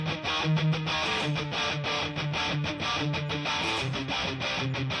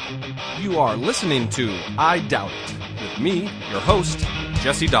You are listening to I Doubt It, with me, your host,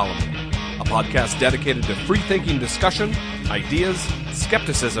 Jesse Dolliman, a podcast dedicated to free-thinking discussion, ideas,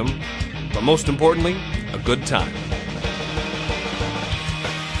 skepticism, but most importantly, a good time.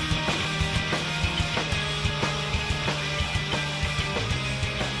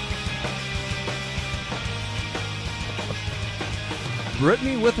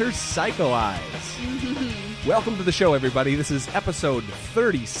 Brittany with her psycho eyes. Welcome to the show, everybody. This is episode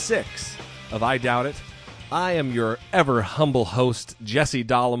 36 of I Doubt It. I am your ever humble host, Jesse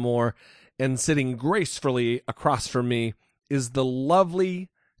Dollimore, and sitting gracefully across from me is the lovely,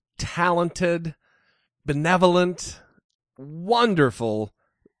 talented, benevolent, wonderful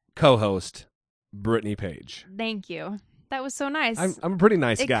co-host, Brittany Page. Thank you. That was so nice. I'm a pretty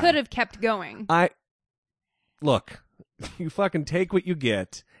nice guy. It could have kept going. Look, you fucking take what you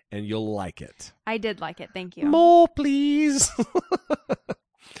get, and you'll like it. I did like it. Thank you. More, please.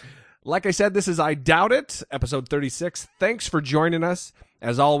 Like I said, this is I Doubt It, episode 36. Thanks for joining us.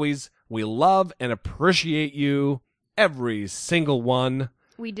 As always, we love and appreciate you, every single one.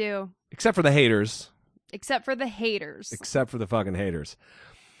 We do. Except for the haters. Except for the haters. Except for the fucking haters.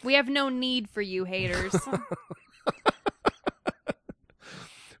 We have no need for you haters.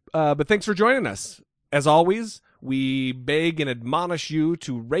 But thanks for joining us. As always, we beg and admonish you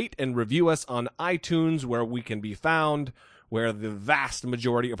to rate and review us on iTunes, where we can be found, where the vast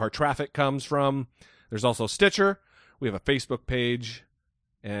majority of our traffic comes from. There's also Stitcher. We have a Facebook page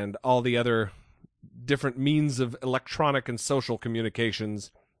and all the other different means of electronic and social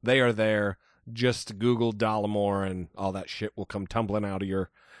communications. They are there. Just Google Dollimore and all that shit will come tumbling out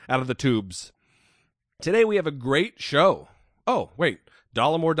of the tubes. Today we have a great show. Oh, wait.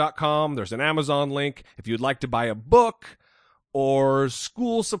 Dollimore.com. There's an Amazon link if you'd like to buy a book or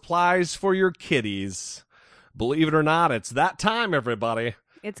school supplies for your kiddies. Believe it or not, it's that time, everybody.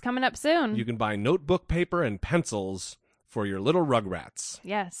 It's coming up soon. You can buy notebook paper and pencils for your little rugrats.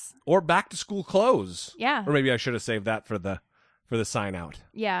 Yes. Or back-to-school clothes. Yeah. Or maybe I should have saved that for the sign out.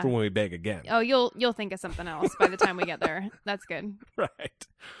 Yeah. For when we beg again. Oh, you'll think of something else by the time we get there. That's good. Right.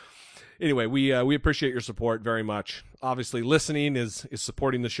 Anyway, we appreciate your support very much. Obviously, listening is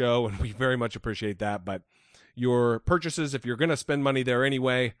supporting the show, and we very much appreciate that. But your purchases, if you're going to spend money there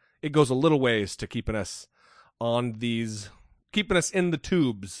anyway, it goes a little ways to keeping us in the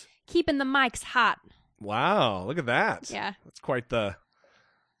tubes. Keeping the mics hot. Wow, look at that. Yeah. That's quite the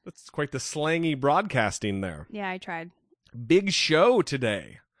slangy broadcasting there. Yeah, I tried. Big show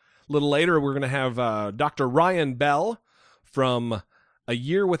today. A little later, we're going to have Dr. Ryan Bell from A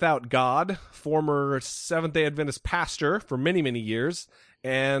Year Without God, former Seventh-day Adventist pastor for many, many years,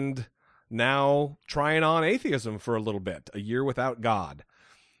 and now trying on atheism for a little bit. A Year Without God.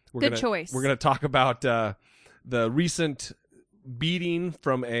 Good choice. We're going to talk about the recent beating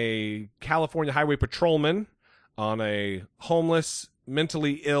from a California highway patrolman on a homeless,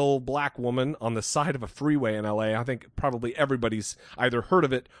 mentally ill black woman on the side of a freeway in LA. I think probably everybody's either heard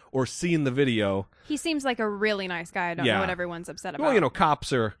of it or seen the video. He seems like a really nice guy. I don't know what everyone's upset about. Well, cops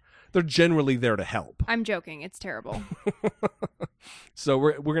they're generally there to help. I'm joking. It's terrible. So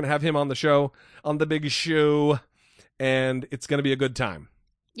we're going to have him on the show, on the big show, and it's going to be a good time.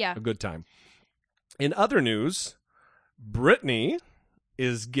 Yeah. A good time. In other news, Brittany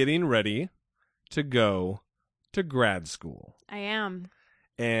is getting ready to go to grad school. I am.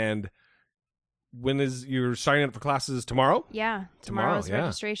 And you're signing up for classes tomorrow? Yeah. Tomorrow's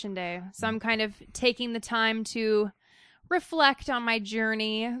registration day. So I'm kind of taking the time to reflect on my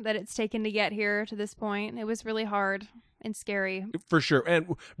journey that it's taken to get here to this point. It was really hard and scary. For sure.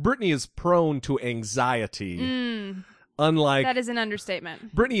 And Brittany is prone to anxiety. Unlike that is an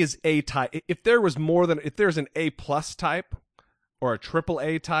understatement. Brittany is A-type. If there's an A+ type or a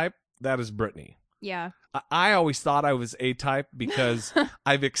AAA type, that is Brittany. Yeah. I always thought I was A-type because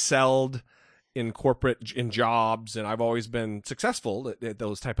I've excelled in jobs, and I've always been successful at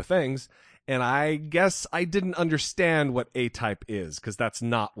those type of things. And I guess I didn't understand what A-type is, because that's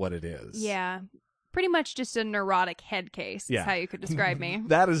not what it is. Yeah. Pretty much just a neurotic head case is how you could describe me.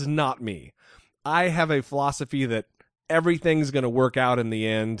 That is not me. I have a philosophy that everything's going to work out in the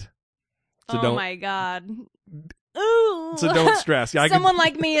end. So my God. Ooh. So don't stress. Yeah, Someone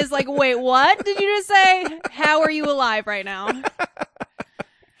like me is like, wait, what did you just say? How are you alive right now?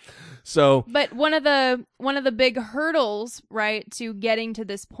 But one of the big hurdles, right, to getting to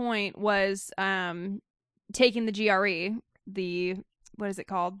this point was taking the GRE, what is it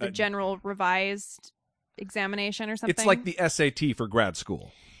called? The General Revised Examination or something. It's like the SAT for grad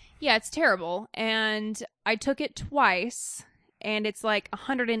school. Yeah, it's terrible. And I took it twice, and it's like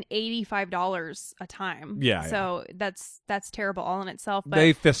 $185 a time. Yeah. So that's terrible all in itself. But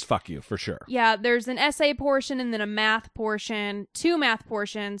they fist fuck you for sure. yeah, there's an essay portion and then a math portion, 2 math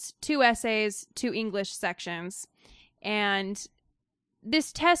portions, 2 essays, 2 English sections. And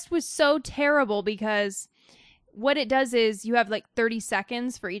this test was so terrible because what it does is you have like 30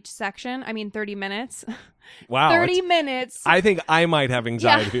 seconds for each section. 30 minutes. Wow. 30 minutes. I think I might have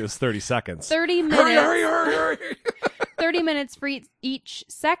anxiety if it was 30 seconds. 30 minutes. Hurry. 30 minutes for each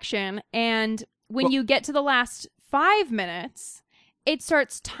section. And when you get to the last 5 minutes, it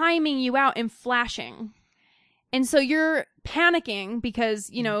starts timing you out and flashing. And so you're panicking because,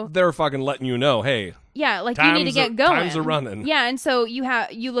 they're fucking letting you know, hey. Yeah, like you need to get going. Times are running. Yeah, and so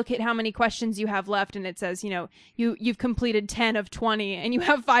you look at how many questions you have left, and it says, you've completed 10 of 20, and you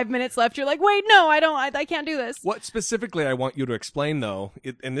have 5 minutes left. You're like, wait, no, I can't do this. What specifically I want you to explain, though,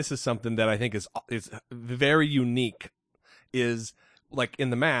 and this is something that I think is very unique, is like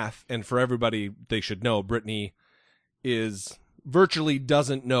in the math, and for everybody they should know, Brittany virtually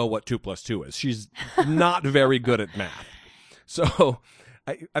doesn't know what 2 + 2 is. She's not very good at math. So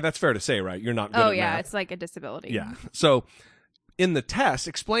that's fair to say, right? You're not good at math. Oh, yeah. It's like a disability. Yeah. So in the test,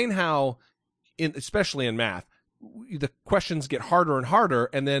 explain how, especially in math, the questions get harder and harder.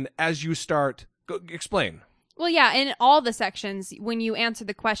 And then as you start, explain. Well, yeah, in all the sections, when you answer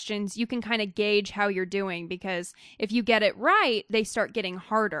the questions, you can kind of gauge how you're doing because if you get it right, they start getting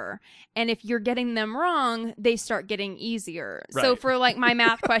harder. And if you're getting them wrong, they start getting easier. Right. So for like my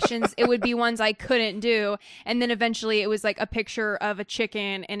math questions, it would be ones I couldn't do. And then eventually it was like a picture of a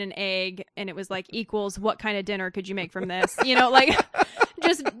chicken and an egg. And it was like equals what kind of dinner could you make from this?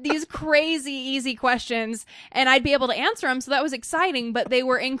 Just these crazy easy questions, and I'd be able to answer them, so that was exciting, but they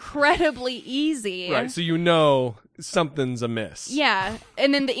were incredibly easy. Right, so something's amiss. Yeah,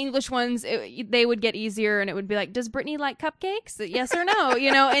 and then the English ones, they would get easier, and it would be like, does Brittany like cupcakes? Yes or no?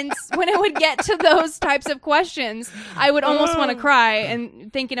 And when it would get to those types of questions, I would almost want to cry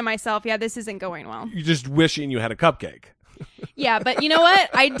and thinking to myself, yeah, this isn't going well. You're just wishing you had a cupcake. Yeah, but you know what?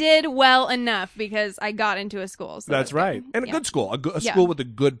 I did well enough because I got into a school. So that's right. And a good school. A school with a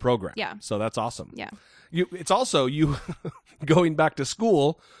good program. Yeah. So that's awesome. Yeah. It's also you going back to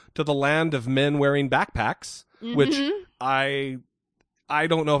school to the land of men wearing backpacks, which I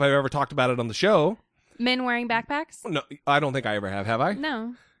don't know if I've ever talked about it on the show. Men wearing backpacks? No, I don't think I ever have I?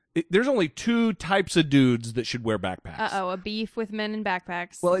 No. There's only 2 types of dudes that should wear backpacks. Uh-oh, a beef with men in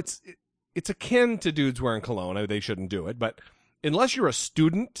backpacks. Well, it's akin to dudes wearing cologne. They shouldn't do it. But unless you're a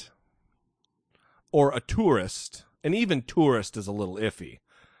student or a tourist, and even tourist is a little iffy,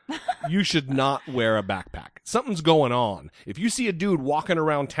 you should not wear a backpack. Something's going on. If you see a dude walking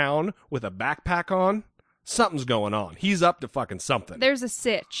around town with a backpack on, something's going on. He's up to fucking something. There's a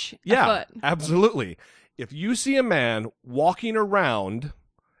sitch. Yeah, absolutely. If you see a man walking around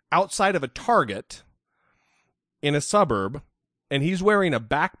outside of a Target in a suburb and he's wearing a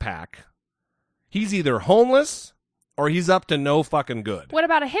backpack, he's either homeless or he's up to no fucking good. What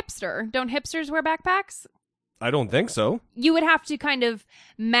about a hipster? Don't hipsters wear backpacks? I don't think so. You would have to kind of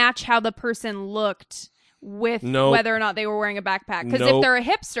match how the person looked with whether or not they were wearing a backpack. Because if they're a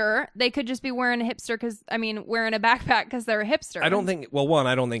hipster, they could just be wearing a wearing a backpack because they're a hipster. I don't think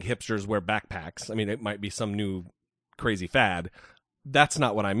hipsters wear backpacks. It might be some new crazy fad. That's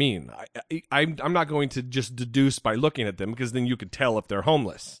not what I mean. I'm not going to just deduce by looking at them because then you could tell if they're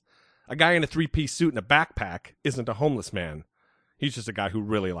homeless. A guy in a 3-piece suit and a backpack isn't a homeless man. He's just a guy who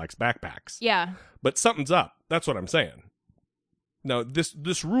really likes backpacks. Yeah. But something's up. That's what I'm saying. No,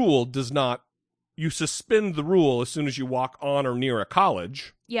 this rule does not... You suspend the rule as soon as you walk on or near a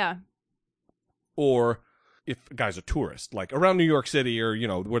college. Yeah. Or if a guy's a tourist, like around New York City or,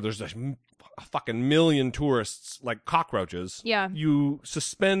 where there's a fucking million tourists like cockroaches. Yeah. You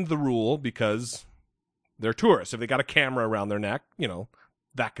suspend the rule because they're tourists. If they got a camera around their neck,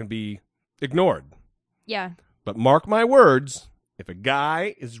 that can be ignored. Yeah. But mark my words, if a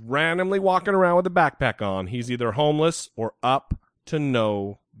guy is randomly walking around with a backpack on, he's either homeless or up to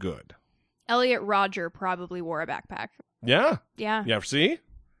no good. Elliot Rodger probably wore a backpack. Yeah. Yeah. Yeah, see?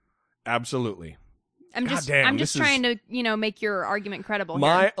 Absolutely. I'm just trying to, make your argument credible here.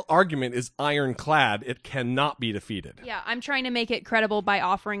 My argument is ironclad. It cannot be defeated. Yeah, I'm trying to make it credible by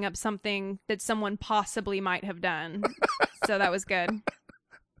offering up something that someone possibly might have done. So that was good.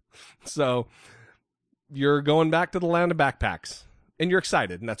 So you're going back to the land of backpacks, and you're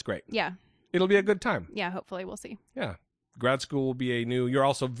excited, and that's great. Yeah. It'll be a good time. Yeah, hopefully. We'll see. Yeah. Grad school will be you're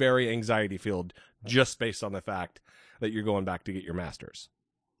also very anxiety-filled just based on the fact that you're going back to get your master's.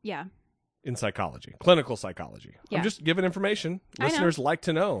 Yeah. In psychology, clinical psychology. Yeah. I'm just giving information. Listeners like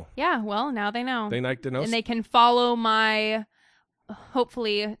to know. Yeah, well, now they know. They like to know. And they can follow my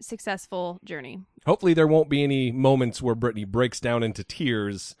hopefully successful journey. Hopefully there won't be any moments where Brittany breaks down into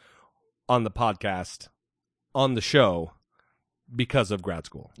tears on the podcast, on the show, because of grad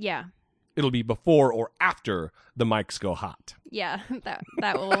school. Yeah. It'll be before or after the mics go hot. Yeah,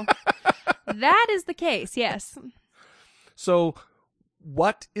 that will. That is the case, yes. So,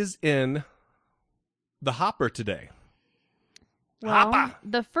 what is in the hopper today? Well,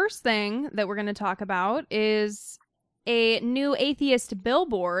 the first thing that we're going to talk about is a new atheist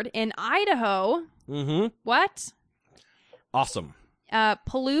billboard in Idaho. Mm-hmm. What? Awesome.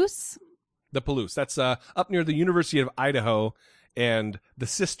 Palouse. The Palouse. That's up near the University of Idaho and the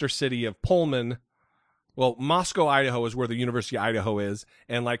sister city of Pullman. Well, Moscow, Idaho is where the University of Idaho is,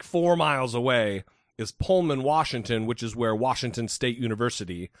 and like 4 miles away is Pullman, Washington, which is where Washington State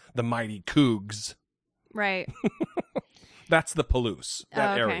University, the mighty Cougs. Right. That's the Palouse,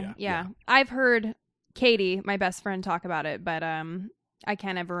 that area. Yeah. I've heard Katie, my best friend, talk about it, but I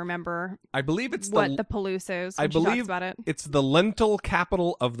can't ever remember. I believe it's what the Palouse is. When she talks about it. It's the lentil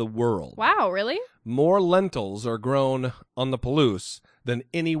capital of the world. Wow, really? More lentils are grown on the Palouse than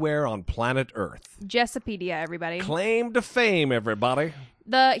anywhere on planet Earth. Jessopedia, everybody. Claim to fame, everybody.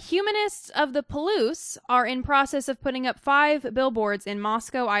 The Humanists of the Palouse are in process of putting up 5 billboards in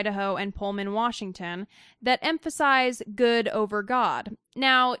Moscow, Idaho, and Pullman, Washington that emphasize good over God.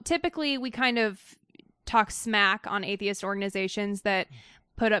 Now, typically we kind of talk smack on atheist organizations that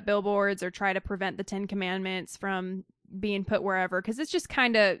put up billboards or try to prevent the 10 Commandments from being put wherever, because it's just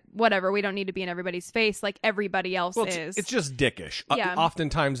kind of whatever. We don't need to be in everybody's face like everybody else is. It's just dickish. Yeah.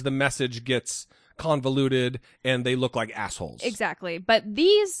 Oftentimes the message gets convoluted and they look like assholes. Exactly. But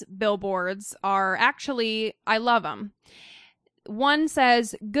these billboards are actually, I love them. One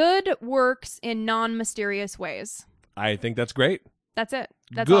says, good works in non-mysterious ways. I think that's great. That's it.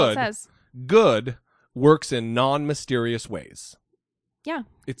 That's all it says. Good works in non-mysterious ways. Yeah.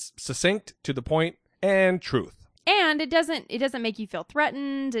 It's succinct, to the point, and truth. And it doesn't make you feel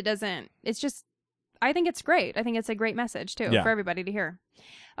threatened. It's just, I think it's great. I think it's a great message too for everybody to hear.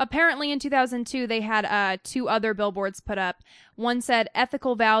 Apparently in 2002, they had 2 other billboards put up. One said,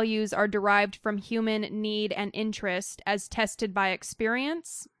 ethical values are derived from human need and interest as tested by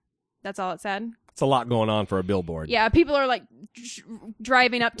experience. That's all it said. It's a lot going on for a billboard. Yeah, people are like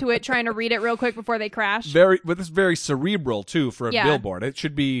driving up to it, trying to read it real quick before they crash. But it's very cerebral too for a billboard. It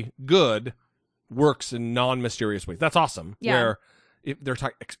should be good works in non-mysterious ways. That's awesome. Yeah. Where if they're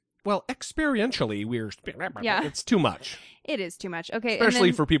talking, experientially, it's too much. It is too much. Okay,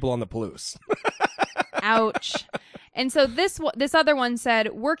 especially for people on the Palouse. Ouch. And so this other one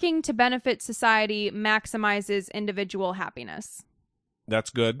said, working to benefit society maximizes individual happiness. That's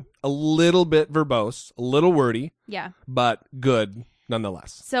good. A little bit verbose, a little wordy. Yeah. But good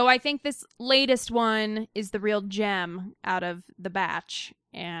nonetheless. So I think this latest one is the real gem out of the batch.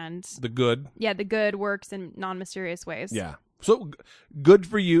 And the good. Yeah, the good works in non-mysterious ways. Yeah. So good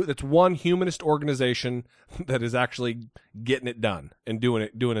for you. That's one humanist organization that is actually getting it done and doing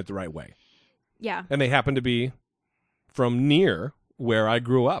it the right way. Yeah. And they happen to be from near where I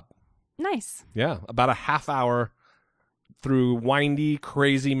grew up. Nice. Yeah, about a half hour through windy,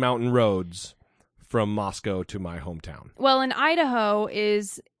 crazy mountain roads from Moscow to my hometown. Well, and Idaho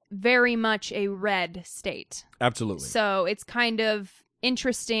is very much a red state. Absolutely. So it's kind of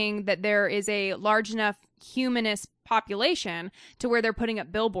interesting that there is a large enough humanist population to where they're putting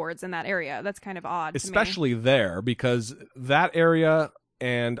up billboards in that area. That's kind of odd. Especially there, because that area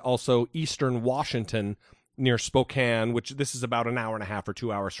and also eastern Washington near Spokane, which this is about an hour and a half or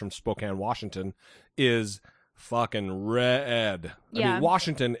 2 hours from Spokane, Washington, is fucking red. Yeah. I mean,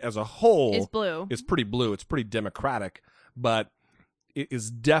 Washington as a whole is blue. It's pretty blue. It's pretty democratic, but it is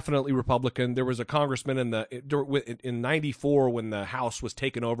definitely Republican. There was a congressman in '94 when the House was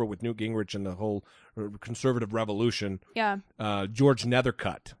taken over with Newt Gingrich and the whole conservative revolution. Yeah. George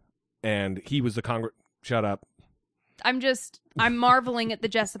Nethercutt, and he was the Shut up. I'm marveling at the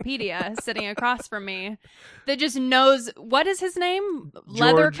Jessopedia sitting across from me that just knows, what is his name?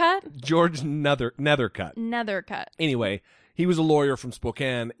 Leathercut? George Nethercutt. Nethercutt. Anyway, he was a lawyer from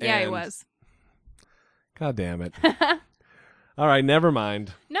Spokane. Yeah, he was. God damn it. All right, never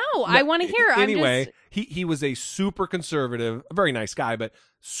mind. No, I want to hear. Anyway, he was a super conservative, a very nice guy, but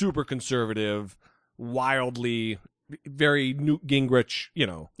super conservative, wildly, very Newt Gingrich,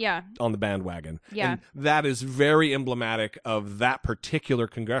 on the bandwagon. Yeah. And that is very emblematic of that particular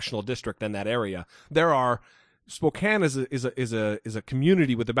congressional district and that area. Spokane is a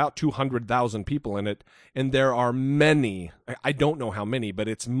community with about 200,000 people in it, and there are many. I don't know how many, but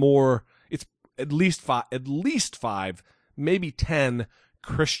it's at least five, maybe 10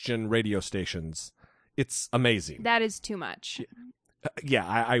 Christian radio stations. It's amazing. That is too much. Yeah,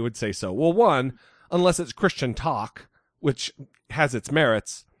 I would say so. Well, one, unless it's Christian talk, which has its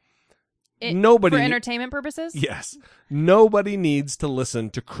merits, nobody for entertainment purposes. Yes, nobody needs to listen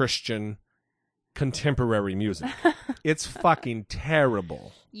to Christian contemporary music. It's fucking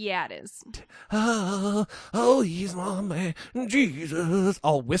terrible. Yeah, it is. Oh, he's my man, Jesus.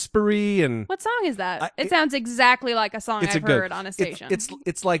 All whispery and. What song is that? It sounds exactly like a song I've heard on a station.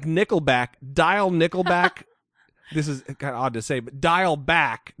 It's like Nickelback. Dial Nickelback. This is kind of odd to say, but dial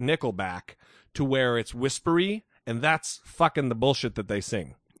back Nickelback to where it's whispery, and that's fucking the bullshit that they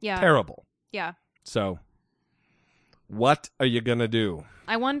sing. Yeah. Terrible. Yeah. So, what are you gonna do?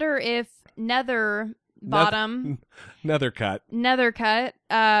 I wonder if Nethercut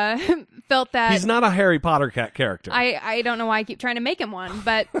felt that he's not a Harry Potter character. I don't know why I keep trying to make him one,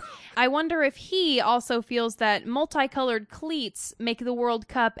 but I wonder if he also feels that multicolored cleats make the World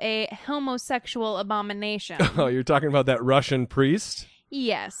Cup a homosexual abomination. Oh, you're talking about that Russian priest?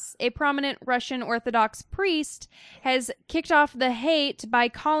 Yes, a prominent Russian Orthodox priest has kicked off the hate by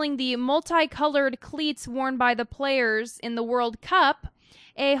calling the multicolored cleats worn by the players in the World Cup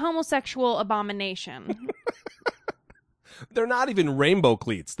a homosexual abomination. They're not even rainbow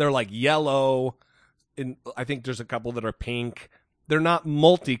cleats. They're like yellow. And I think there's a couple that are pink. They're not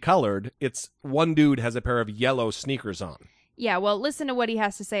multicolored. It's one dude has a pair of yellow sneakers on. Yeah, well, listen to what he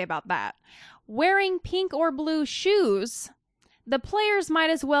has to say about that. Wearing pink or blue shoes, the players might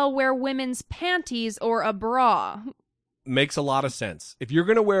as well wear women's panties or a bra. Makes a lot of sense. If you're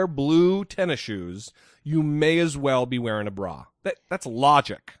going to wear blue tennis shoes, you may as well be wearing a bra. That's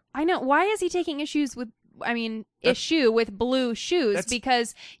logic. I know. Why is he taking issue with blue shoes?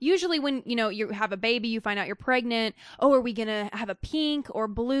 Because usually when, you have a baby, you find out you're pregnant. Oh, are we going to have a pink or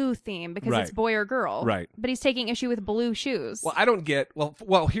blue theme because it's boy or girl? Right. But he's taking issue with blue shoes. Well, I don't get,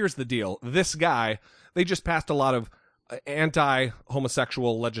 well, here's the deal. This guy, they just passed a lot of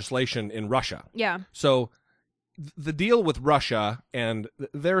anti-homosexual legislation in Russia. Yeah. So the deal with Russia, and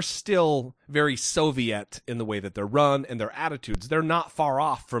they're still very Soviet in the way that they're run and their attitudes. They're not far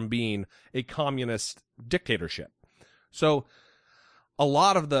off from being a communist dictatorship. So a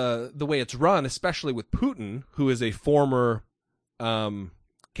lot of the way it's run, especially with Putin, who is a former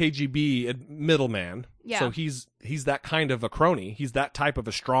KGB middleman. Yeah. So he's that kind of a crony. He's that type of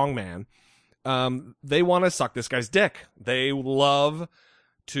a strong man. They want to suck this guy's dick. They love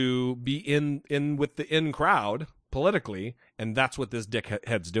to be in with the in crowd politically, and that's what this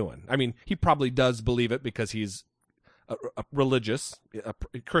dickhead's doing. I mean, he probably does believe it because he's a religious, a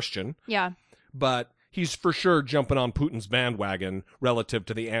Christian. Yeah. But he's for sure jumping on Putin's bandwagon relative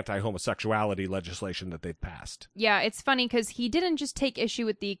to the anti-homosexuality legislation that they've passed. Yeah, it's funny because he didn't just take issue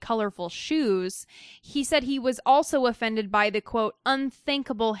with the colorful shoes. He said he was also offended by the, quote,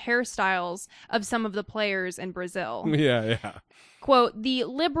 unthinkable hairstyles of some of the players in Brazil. Yeah. Quote, the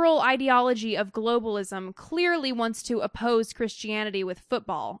liberal ideology of globalism clearly wants to oppose Christianity with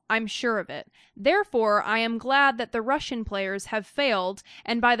football. I'm sure of it. Therefore, I am glad that the Russian players have failed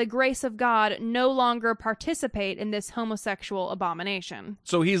and by the grace of God no longer participate in this homosexual abomination.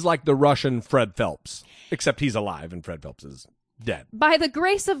 So he's like the Russian Fred Phelps, except he's alive and Fred Phelps is dead. By the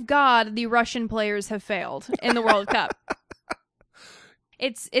grace of God, the Russian players have failed in the World Cup.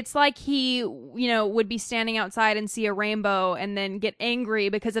 It's like he, would be standing outside and see a rainbow and then get angry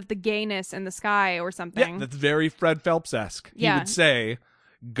because of the gayness in the sky or something. Yeah, that's very Fred Phelps-esque. Yeah. He would say,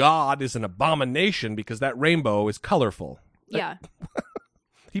 God is an abomination because that rainbow is colorful. Yeah.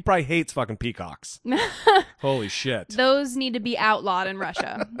 He probably hates fucking peacocks. Holy shit. Those need to be outlawed in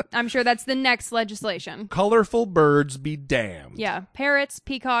Russia. I'm sure that's the next legislation. Colorful birds be damned. Yeah. Parrots,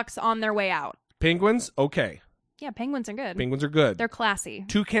 peacocks on their way out. Penguins, okay. Yeah, penguins are good. Penguins are good. They're classy.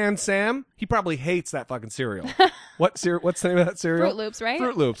 Toucan Sam, he probably hates that fucking cereal. What's the name of that cereal? Fruit Loops, right?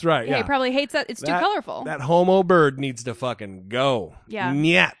 Fruit Loops, right, yeah. He probably hates that. It's too colorful. That homo bird needs to fucking go. Yeah.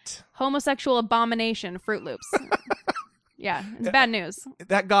 Nyet. Homosexual abomination, Fruit Loops. Yeah, it's bad news.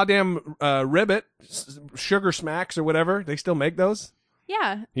 That goddamn ribbit, Sugar Smacks or whatever, they still make those?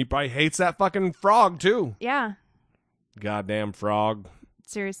 Yeah. He probably hates that fucking frog, too. Yeah. Goddamn frog.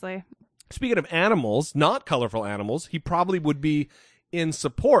 Seriously. Speaking of animals, not colorful animals, he probably would be in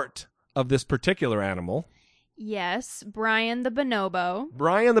support of this particular animal. Yes, Brian the Bonobo.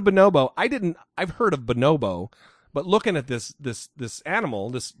 Brian the Bonobo. I've heard of Bonobo, but looking at this animal,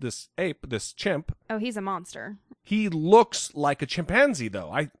 this ape, this chimp. Oh, he's a monster. He looks like a chimpanzee,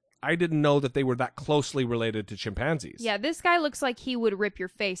 though. I didn't know that they were that closely related to chimpanzees. Yeah, this guy looks like he would rip your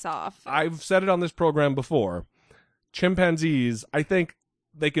face off. I've said it on this program before. Chimpanzees, I think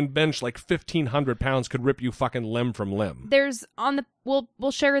they can bench like 1,500 pounds could rip you fucking limb from limb. There's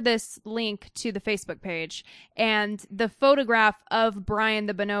we'll share this link to the Facebook page, and the photograph of Brian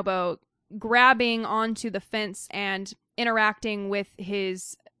the bonobo grabbing onto the fence and interacting with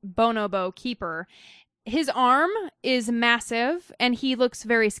his bonobo keeper. His arm is massive, and he looks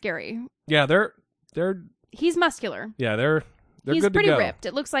very scary. Yeah, they're he's muscular. Yeah, they're he's good pretty to go. ripped.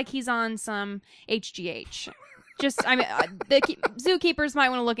 It looks like he's on some HGH. Just, I mean, the zookeepers might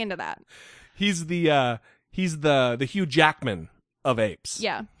want to look into that. He's the Hugh Jackman of apes.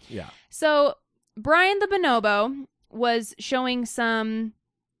 Yeah. Yeah. So Brian the bonobo was showing some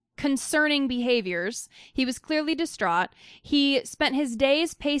concerning behaviors. He was clearly distraught. He spent his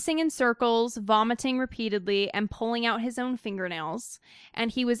days pacing in circles, vomiting repeatedly, and pulling out his own fingernails. And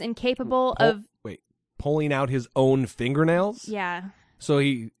he was incapable of... Wait, pulling out his own fingernails? Yeah. So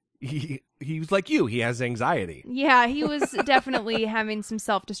he was like you. He has anxiety. Yeah, he was definitely having some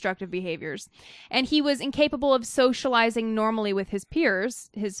self-destructive behaviors. And he was incapable of socializing normally with his peers,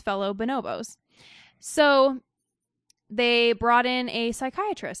 his fellow bonobos. So they brought in a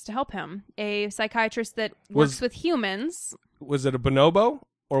psychiatrist to help him. A psychiatrist that works with humans. Was it a bonobo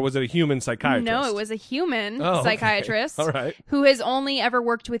or was it a human psychiatrist? No, it was a human psychiatrist. All right. Who has only ever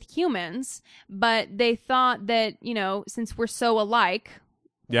worked with humans. But they thought that, since we're so alike...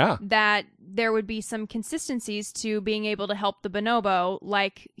 Yeah. That there would be some consistencies to being able to help the bonobo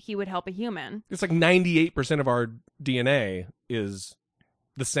like he would help a human. It's like 98% of our DNA is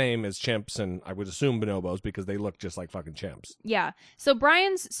the same as chimps and I would assume bonobos because they look just like fucking chimps. Yeah. So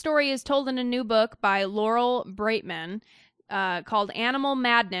Brian's story is told in a new book by Laurel Breitman called Animal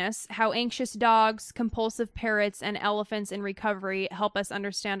Madness: How Anxious Dogs, Compulsive Parrots, and Elephants in Recovery Help Us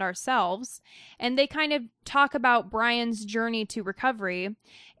Understand Ourselves. And they kind of talk about Brian's journey to recovery.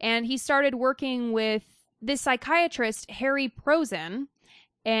 And he started working with this psychiatrist, Harry Prozin,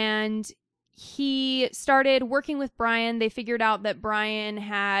 and he started working with Brian. They figured out that Brian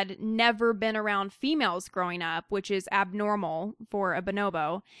had never been around females growing up, which is abnormal for a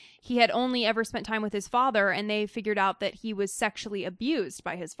bonobo. He had only ever spent time with his father, and they figured out that he was sexually abused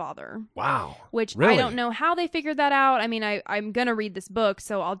by his father. Wow. Which really? I don't know how they figured that out. I mean, I'm going to read this book,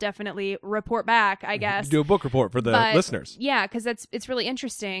 so I'll definitely report back, I guess. Do a book report for the listeners. Yeah, because it's really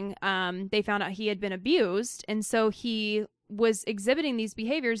interesting. They found out he had been abused, and so he was exhibiting these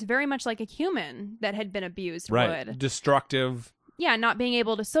behaviors very much like a human that had been abused would. Destructive. Yeah, not being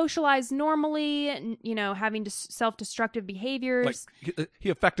able to socialize normally, having self-destructive behaviors. Like he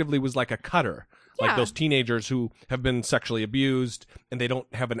effectively was like a cutter. Yeah. Like those teenagers who have been sexually abused and they don't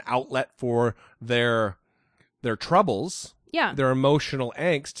have an outlet for their troubles. Yeah. Their emotional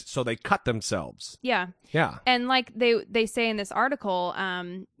angst, so they cut themselves. Yeah. Yeah. And like they say in this article,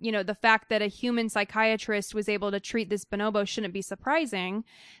 the fact that a human psychiatrist was able to treat this bonobo shouldn't be surprising.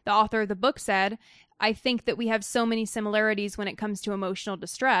 The author of the book said, I think that we have so many similarities when it comes to emotional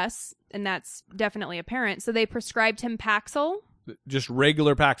distress, and that's definitely apparent. So they prescribed him Paxil. Just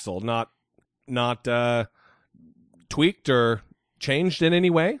regular Paxil, not tweaked or changed in any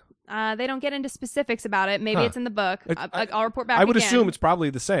way? They don't get into specifics about it. Maybe it's in the book. I'll report back I would again. assume it's probably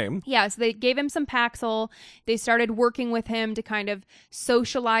the same. Yeah, so they gave him some Paxil. They started working with him to kind of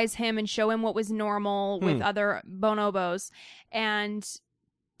socialize him and show him what was normal with other bonobos. And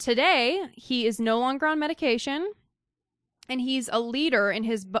today, he is no longer on medication, and he's a leader in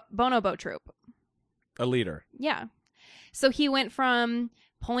his bonobo troop. A leader. Yeah. So he went from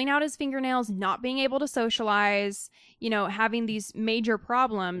pulling out his fingernails, not being able to socialize, having these major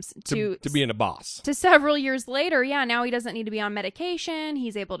problems to being a boss. To several years later, now he doesn't need to be on medication.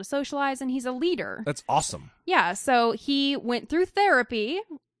 He's able to socialize, and he's a leader. That's awesome. Yeah, so he went through therapy,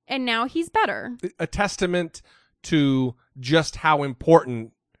 and now he's better. A testament to just how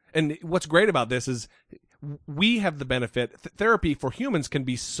important, and what's great about this is we have the benefit. Therapy for humans can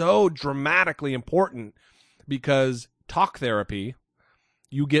be so dramatically important because talk therapy,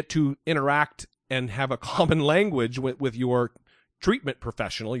 you get to interact and have a common language with your treatment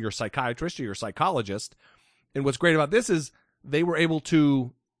professional, your psychiatrist or your psychologist. And what's great about this is they were able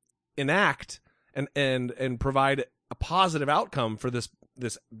to enact and provide a positive outcome for this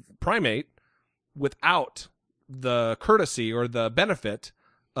primate without the courtesy or the benefit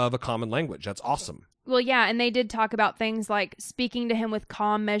of a common language. That's awesome. Well, yeah, and they did talk about things like speaking to him with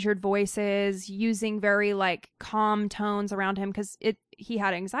calm, measured voices, using very, calm tones around him because he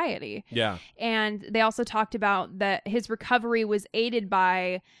had anxiety. Yeah. And they also talked about that his recovery was aided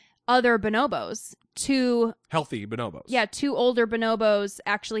by other bonobos. Two healthy bonobos. Yeah, two older bonobos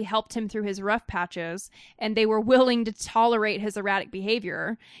actually helped him through his rough patches, and they were willing to tolerate his erratic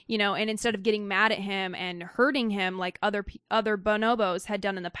behavior, and instead of getting mad at him and hurting him like other bonobos had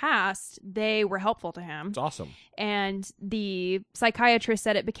done in the past, they were helpful to him. It's awesome. And the psychiatrist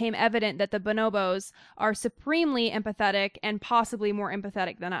said it became evident that the bonobos are supremely empathetic and possibly more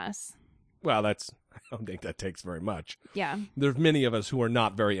empathetic than us. Well, I don't think that takes very much. Yeah. There's many of us who are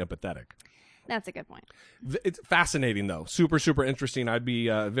not very empathetic. That's a good point. It's fascinating, though. Super, super interesting. I'd be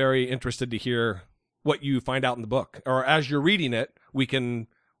very interested to hear what you find out in the book. Or as you're reading it, we can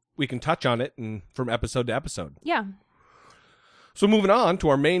touch on it from episode to episode. Yeah. So moving on to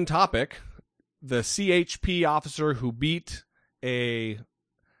our main topic, the CHP officer who beat a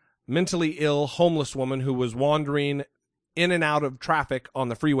mentally ill homeless woman who was wandering in and out of traffic on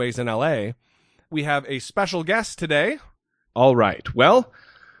the freeways in L.A. We have a special guest today. All right. Well,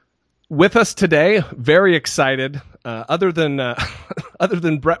 with us today, very excited. Other than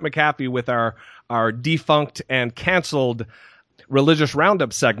Brett McAfee with our defunct and canceled religious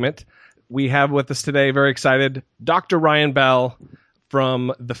roundup segment, we have with us today, very excited, Dr. Ryan Bell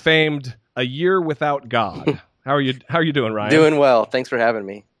from the famed A Year Without God. How are you doing, Ryan? Doing well. Thanks for having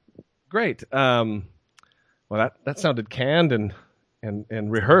me. Great. Well, that sounded canned and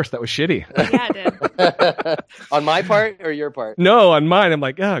rehearsed. That was shitty. Yeah, it did. On my part or your part? No, on mine. I'm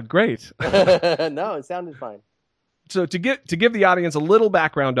like, great. No, it sounded fine. So to give the audience a little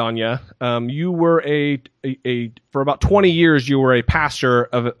background on you, you were for about 20 years you were a pastor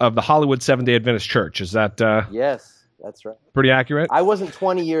of the Hollywood Seventh-day Adventist Church. Is that Yes, that's right. Pretty accurate? I wasn't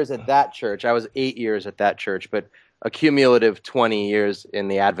 20 years at that church. I was 8 years at that church, but a cumulative 20 years in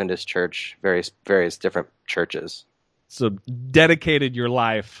the Adventist Church, various different churches. So dedicated your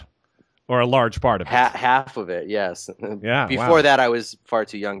life, or a large part of it. Half of it, yes. Yeah. Before that, I was far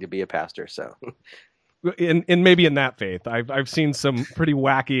too young to be a pastor. So, in maybe in that faith, I've seen some pretty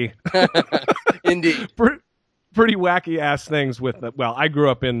wacky, indeed, pretty wacky ass things with. Well, I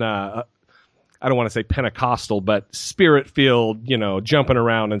grew up in I don't want to say Pentecostal, but spirit-filled, jumping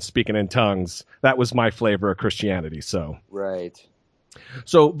around and speaking in tongues. That was my flavor of Christianity. So right.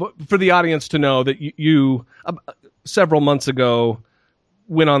 So for the audience to know that you several months ago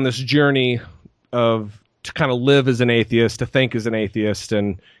went on this journey to kind of live as an atheist, to think as an atheist,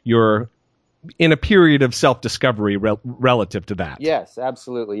 and you're in a period of self-discovery relative to that. Yes,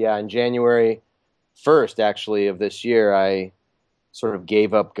 absolutely. Yeah, in January 1st, actually, of this year, I sort of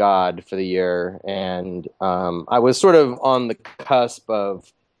gave up God for the year, and I was sort of on the cusp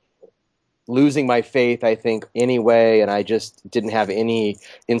of losing my faith, I think, anyway, and I just didn't have any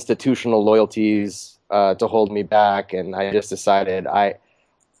institutional loyalties to hold me back, and I just decided I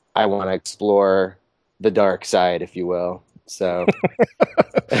want to explore the dark side, if you will. So,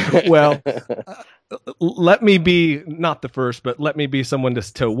 well, let me be not the first, but let me be someone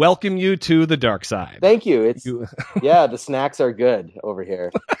to welcome you to the dark side. Thank you. Yeah, the snacks are good over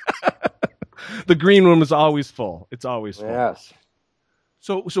here. The green room is always full. It's always full. Yes.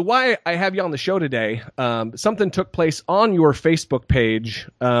 So why I have you on the show today, something took place on your Facebook page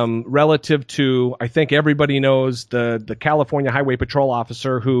relative to, I think everybody knows, the California Highway Patrol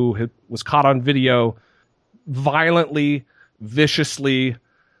officer who was caught on video violently, viciously,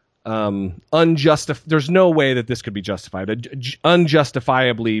 there's no way that this could be justified,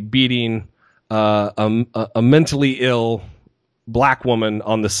 unjustifiably beating a mentally ill black woman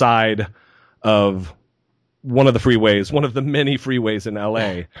on the side of one of the many freeways in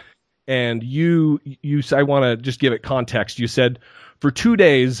LA. And you I want to just give it context. You said, for 2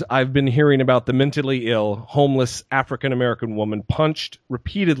 days, I've been hearing about the mentally ill, homeless African-American woman punched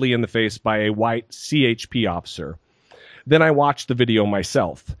repeatedly in the face by a white CHP officer. Then I watched the video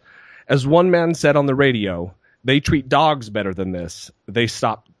myself. As one man said on the radio, they treat dogs better than this. They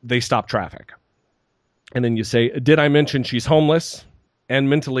stop traffic. And then you say, did I mention she's homeless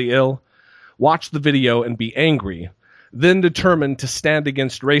and mentally ill? Watch the video and be angry, then determined to stand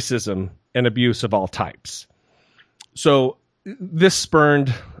against racism and abuse of all types. So this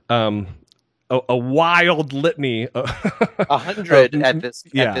spurned a wild litany. 100 at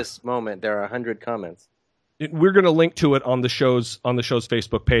this moment. There are 100 comments. We're going to link to it on the show's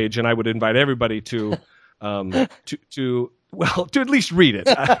Facebook page, and I would invite everybody to at least read it.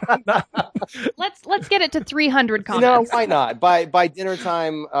 Let's get it to 300 comments. Why not? By dinner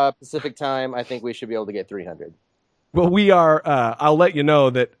time, Pacific time, I think we should be able to get 300. Well, we are. I'll let you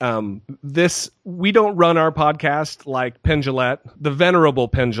know that we don't run our podcast like Penn Jillette, the venerable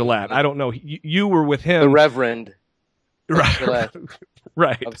Penn Jillette. I don't know. You were with him, the Reverend. Thanks for that.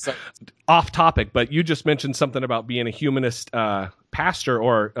 Right. Off topic, but you just mentioned something about being a humanist pastor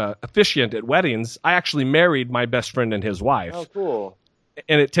or officiant at weddings. I actually married my best friend and his wife. Oh, cool.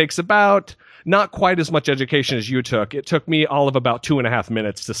 And it takes about not quite as much education as you took. It took me all of about 2.5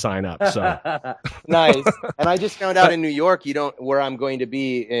 minutes to sign up. So nice. And I just found out in New York, where I'm going to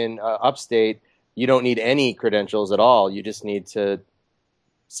be in upstate, you don't need any credentials at all. You just need to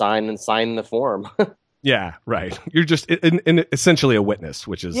sign the form. Yeah, right. You're just essentially a witness,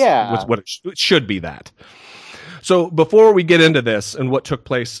 which is what it should be that. So before we get into this and what took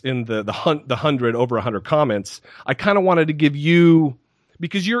place in the 100 comments, I kind of wanted to give you,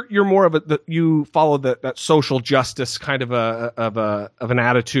 because you're more of you follow that social justice kind of an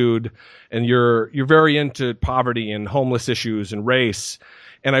attitude, and you're very into poverty and homeless issues and race.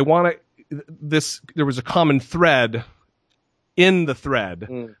 And I want to there was a common thread in the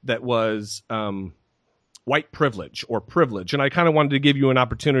thread that was white privilege or privilege. And I kind of wanted to give you an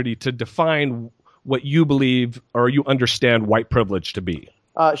opportunity to define what you believe or you understand white privilege to be.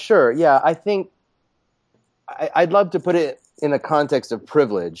 Sure. Yeah. I think I'd love to put it in the context of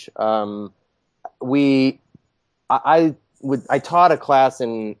privilege. I taught a class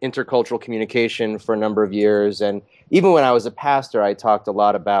in intercultural communication for a number of years. And even when I was a pastor, I talked a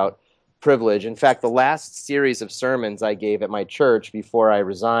lot about privilege. In fact, the last series of sermons I gave at my church before I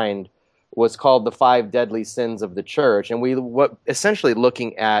resigned was called The 5 Deadly Sins of the Church. And we were essentially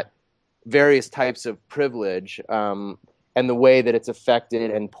looking at various types of privilege and the way that it's affected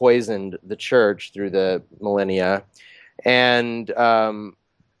and poisoned the church through the millennia. And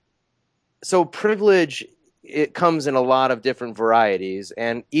so privilege, it comes in a lot of different varieties,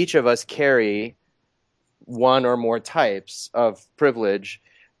 and each of us carry one or more types of privilege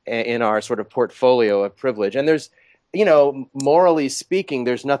in our sort of portfolio of privilege. And there's, morally speaking,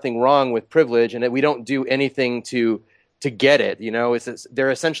 there's nothing wrong with privilege, and that we don't do anything to get it.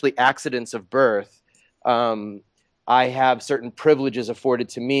 They're essentially accidents of birth. I have certain privileges afforded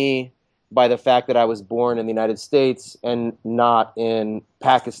to me by the fact that I was born in the United States and not in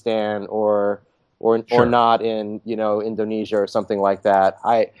Pakistan or not in Indonesia or something like that.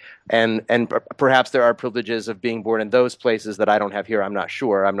 Perhaps there are privileges of being born in those places that I don't have here. I'm not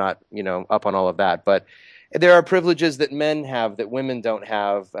sure. I'm not up on all of that, but there are privileges that men have that women don't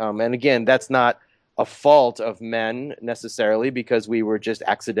have. And again, that's not a fault of men necessarily, because we were just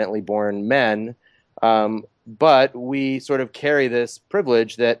accidentally born men. But we sort of carry this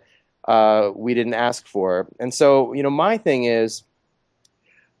privilege that we didn't ask for. And so, my thing is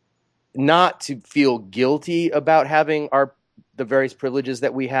not to feel guilty about having the various privileges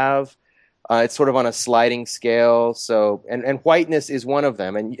that we have. It's sort of on a sliding scale. So, and whiteness is one of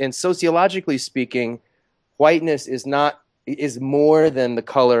them. And sociologically speaking, whiteness is more than the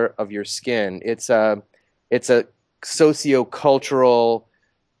color of your skin. It's a sociocultural,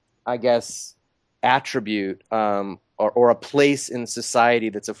 I guess, attribute or a place in society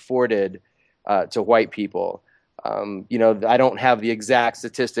that's afforded to white people. I don't have the exact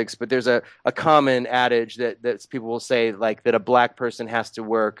statistics, but there's a common adage that people will say, like, that a black person has to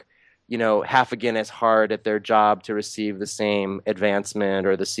work, half again as hard at their job to receive the same advancement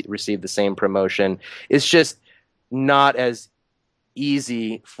or receive the same promotion. It's just not as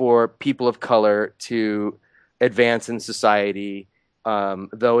easy for people of color to advance in society,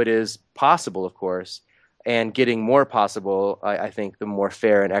 though it is possible, of course. And getting more possible, I think, the more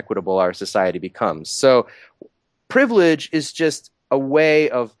fair and equitable our society becomes. So privilege is just a way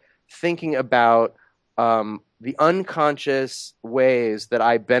of thinking about the unconscious ways that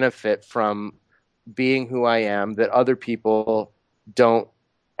I benefit from being who I am that other people don't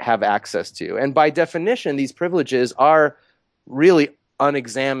have access to. And by definition, these privileges are really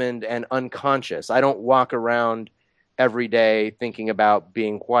unexamined and unconscious. I don't walk around every day thinking about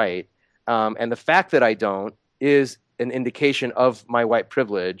being white. And the fact that I don't is an indication of my white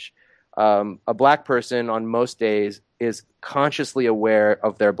privilege. A black person on most days is consciously aware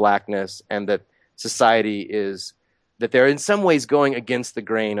of their blackness and that that they're in some ways going against the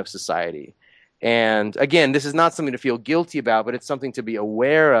grain of society. And again, this is not something to feel guilty about, but it's something to be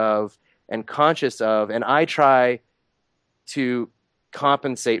aware of and conscious of. And I try to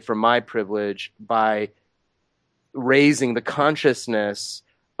compensate for my privilege by raising the consciousness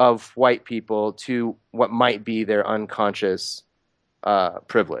of white people to what might be their unconscious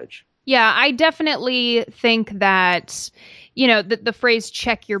privilege. Yeah, I definitely think that, the phrase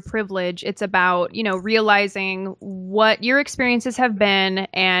check your privilege, it's about, realizing what your experiences have been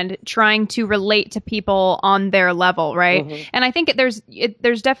and trying to relate to people on their level, right? Mm-hmm. And I think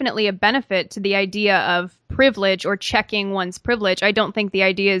there's definitely a benefit to the idea of privilege or checking one's privilege. I don't think the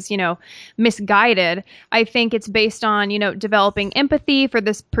idea is, misguided. I think it's based on, developing empathy for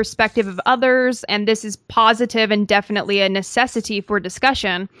this perspective of others. And this is positive and definitely a necessity for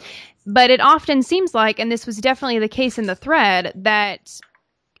discussion. But it often seems like, and this was definitely the case in the thread, that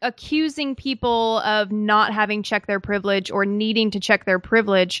accusing people of not having checked their privilege or needing to check their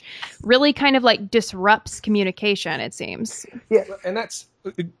privilege really kind of like disrupts communication, it seems. Yeah. And that's,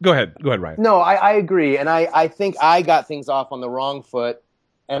 go ahead, Ryan. No, I agree. And I think I got things off on the wrong foot,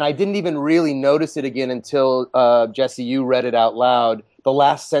 and I didn't even really notice it again until, Jesse, you read it out loud. The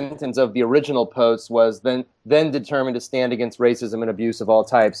last sentence of the original post was then determined to stand against racism and abuse of all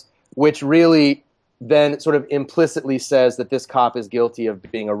types, which really then sort of implicitly says that this cop is guilty of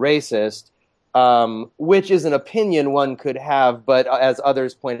being a racist, which is an opinion one could have, but as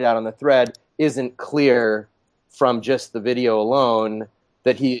others pointed out on the thread, isn't clear from just the video alone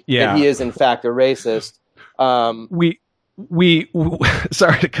that he is in fact a racist. We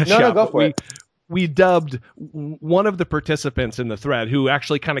sorry to cut you off. No, go for it. We dubbed one of the participants in the thread, who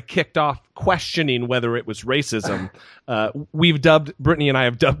actually kind of kicked off questioning whether it was racism. Brittany and I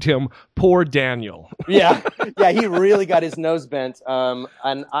have dubbed him Poor Daniel. Yeah, he really got his nose bent.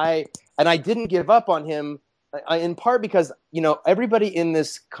 And I didn't give up on him in part because, everybody in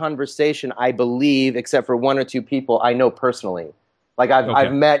this conversation, I believe, except for one or two people, I know personally. Like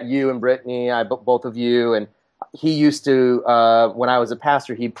I've met you and Brittany, both of you, and he used to, when I was a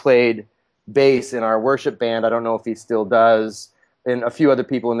pastor, he played bass in our worship band. I don't know if he still does. And a few other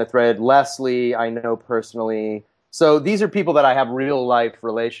people in the thread. Leslie, I know personally. So these are people that I have real life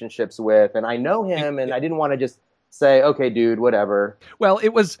relationships with, and I know him, and I didn't want to just say, okay, dude, whatever. Well,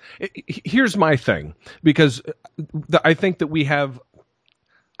 here's my thing, because I think that we have,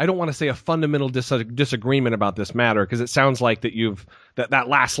 I don't want to say a fundamental disagreement about this matter, because it sounds like that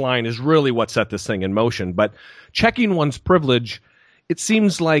last line is really what set this thing in motion. But checking one's privilege, it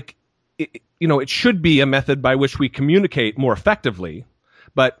seems like it should be a method by which we communicate more effectively,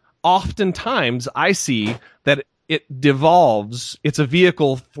 but oftentimes I see that it devolves. It's a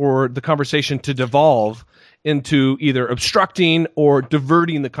vehicle for the conversation to devolve into either obstructing or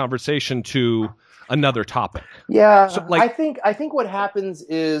diverting the conversation to another topic. Yeah, so, I think what happens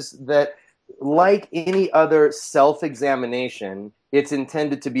is that, like any other self-examination, it's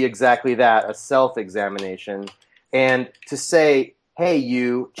intended to be exactly that, a self-examination, and to say, hey,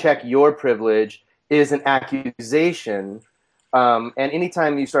 you, check your privilege, is an accusation. And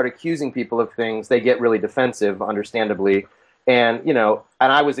anytime you start accusing people of things, they get really defensive, understandably. And, and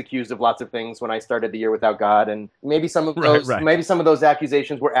I was accused of lots of things when I started the year without God. And maybe some of those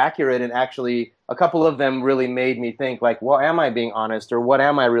accusations were accurate. And actually, a couple of them really made me think, like, well, am I being honest, or what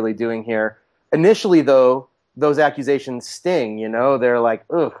am I really doing here? Initially, though, those accusations sting, they're like,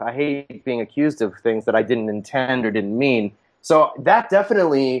 ugh, I hate being accused of things that I didn't intend or didn't mean. So that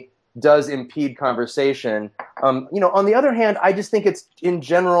definitely does impede conversation. On the other hand, I just think it's, in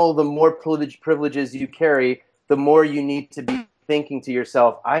general, the more privileges you carry, the more you need to be thinking to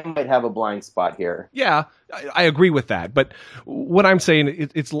yourself, I might have a blind spot here. Yeah, I agree with that. But what I'm saying,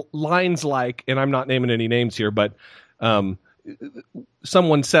 it's lines like, and I'm not naming any names here, but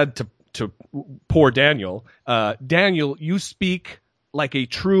someone said to poor Daniel, Daniel, you speak like a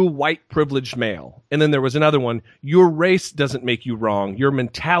true white privileged male. And then there was another one, your race doesn't make you wrong. Your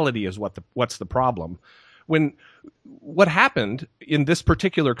mentality is what's the problem. What happened in this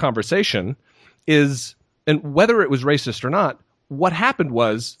particular conversation is, and whether it was racist or not, what happened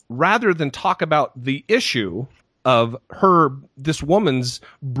was, rather than talk about the issue of this woman's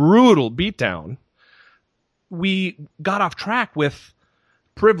brutal beatdown, we got off track with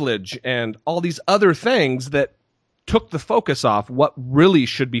privilege and all these other things that took the focus off what really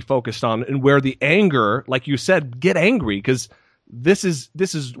should be focused on, and where the anger, like you said, get angry, because this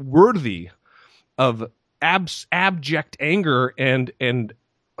is worthy of abject anger and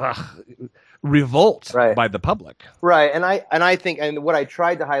revolt by the public. Right. And I think, and what I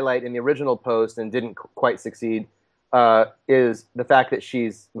tried to highlight in the original post and didn't quite succeed, is the fact that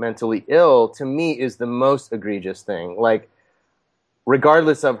she's mentally ill, to me, is the most egregious thing. Like,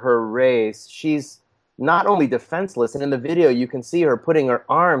 regardless of her race, she's not only defenseless, and in the video you can see her putting her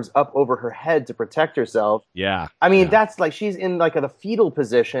arms up over her head to protect herself. Yeah. I mean, that's like, she's in like the fetal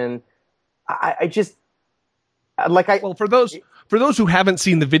position. Well, for those who haven't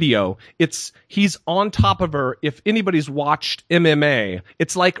seen the video, he's on top of her. If anybody's watched MMA,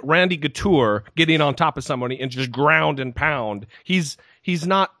 it's like Randy Couture getting on top of somebody and just ground and pound. He's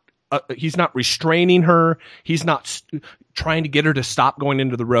not restraining her. He's not trying to get her to stop going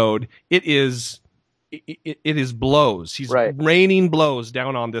into the road. It is it is blows. He's Right. raining blows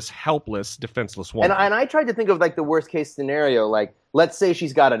down on this helpless, defenseless woman. And I tried to think of like the worst case scenario. Like, let's say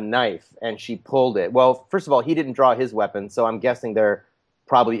she's got a knife and she pulled it. Well, first of all, he didn't draw his weapon, so I'm guessing there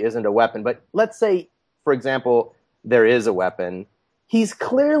probably isn't a weapon. But let's say, for example, there is a weapon. He's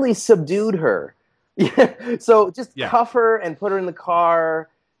clearly subdued her. So just cuff her and put her in the car,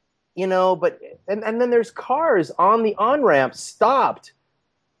 but and then there's cars on the on-ramp stopped.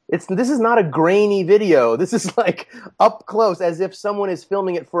 This is not a grainy video. This is like up close, as if someone is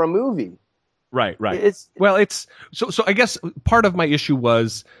filming it for a movie. Right. So I guess part of my issue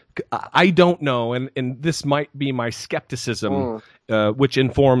was I don't know, and this might be my skepticism, which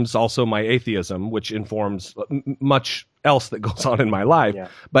informs also my atheism, which informs much else that goes on in my life. Yeah.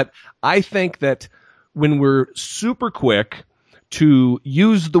 But I think that when we're super quick to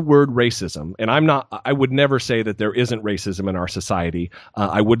use the word racism, and I would never say that there isn't racism in our society.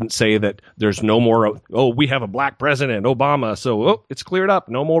 I wouldn't say that there's no more, we have a black president, Obama, so it's cleared up,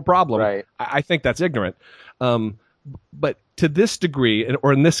 no more problem. Right. I think that's ignorant. But to this degree,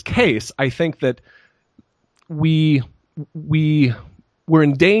 or in this case, I think that we're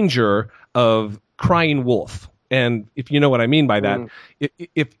in danger of crying wolf. And if you know what I mean by that,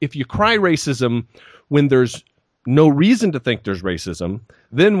 if you cry racism when there's no reason to think there's racism,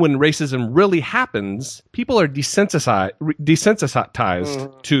 then when racism really happens, people are desensitized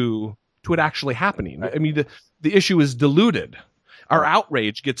to it actually happening. I mean, the issue is diluted. Our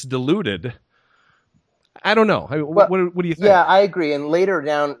outrage gets diluted. I don't know. What do you think? Yeah, I agree. And later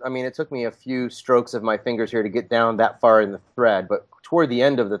down, I mean, it took me a few strokes of my fingers here to get down that far in the thread. But toward the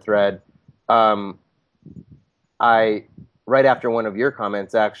end of the thread, right after one of your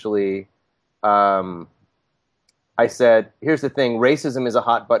comments, actually, I said, here's the thing, racism is a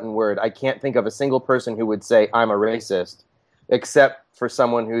hot button word. I can't think of a single person who would say I'm a racist, except for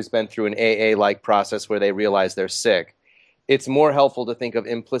someone who's been through an AA-like process where they realize they're sick. It's more helpful to think of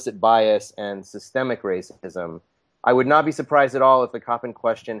implicit bias and systemic racism. I would not be surprised at all if the cop in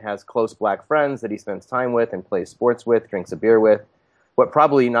question has close black friends that he spends time with and plays sports with, drinks a beer with. What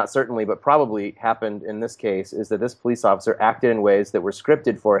probably, not certainly, but probably happened in this case is that this police officer acted in ways that were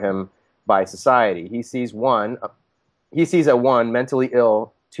scripted for him by society. He sees a one, mentally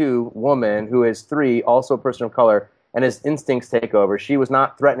ill, 2, woman, who is 3, also a person of color, and his instincts take over. She was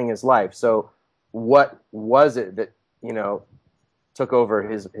not threatening his life. So what was it that, took over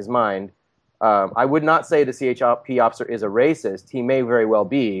his mind? I would not say the CHP officer is a racist. He may very well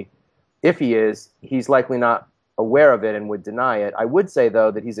be. If he is, he's likely not aware of it and would deny it. I would say, though,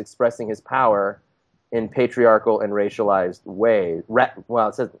 that he's expressing his power in patriarchal and racialized ways. Well,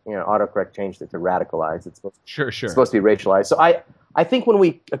 it says, autocorrect changed it to radicalized. It's supposed It's supposed to be racialized. So I think when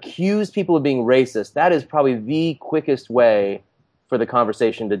we accuse people of being racist, that is probably the quickest way for the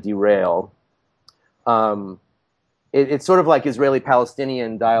conversation to derail. It's sort of like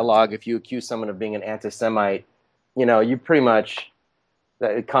Israeli-Palestinian dialogue. If you accuse someone of being an anti-Semite, you pretty much,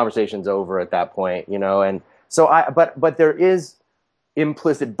 the conversation's over at that point, And so but there is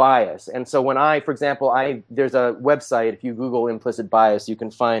implicit bias. And so when for example, there's a website, if you Google implicit bias, you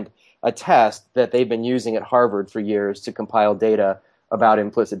can find a test that they've been using at Harvard for years to compile data about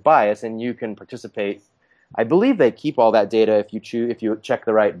implicit bias, and you can participate. I believe they keep all that data if you check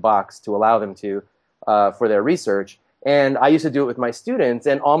the right box to allow them to for their research. And I used to do it with my students,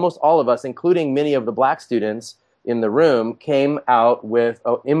 and almost all of us, including many of the black students in the room, came out with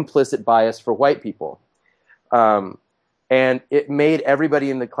an implicit bias for white people. And it made everybody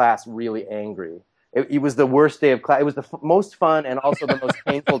in the class really angry. It was the worst day of class. It was the most fun and also the most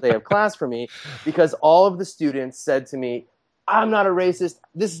painful day of class for me, because all of the students said to me, I'm not a racist.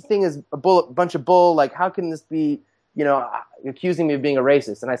 This thing is a bunch of bull. Like, how can this be, accusing me of being a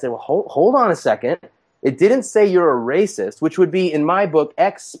racist? And I said, well, hold on a second. It didn't say you're a racist, which would be, in my book,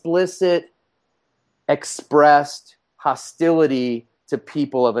 explicit, expressed hostility to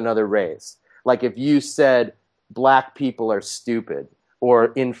people of another race. Like if you said black people are stupid or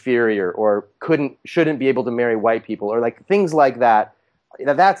inferior or shouldn't be able to marry white people or like things like that,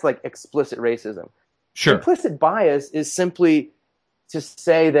 that's like explicit racism. Sure. Implicit bias is simply to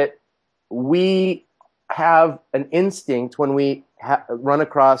say that we have an instinct when we run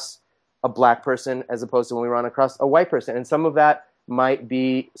across a black person as opposed to when we run across a white person. And some of that might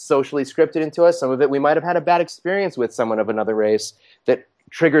be socially scripted into us. Some of it we might have had a bad experience with someone of another race that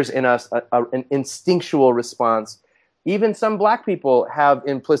triggers in us an instinctual response. Even some black people have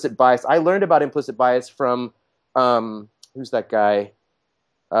implicit bias. I learned about implicit bias from, who's that guy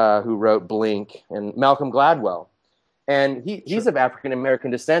who wrote Blink, and Malcolm Gladwell. And he's of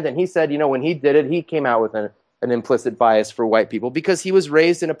African-American descent, and he said, when he did it, he came out with an implicit bias for white people because he was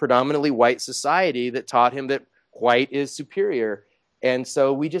raised in a predominantly white society that taught him that white is superior. And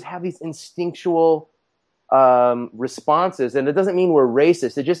so we just have these instinctual responses. And it doesn't mean we're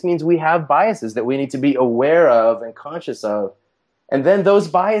racist. It just means we have biases that we need to be aware of and conscious of. And then those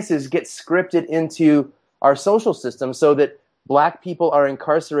biases get scripted into our social system so that black people are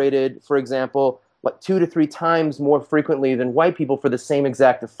incarcerated, for example, like 2 to 3 times more frequently than white people for the same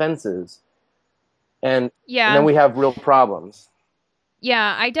exact offenses. And then we have real problems.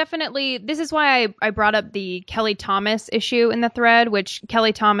 Yeah, I definitely, this is why I brought up the Kelly Thomas issue in the thread, which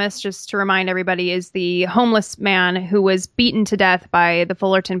Kelly Thomas, just to remind everybody, is the homeless man who was beaten to death by the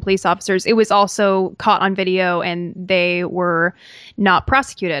Fullerton police officers. It was also caught on video and they were not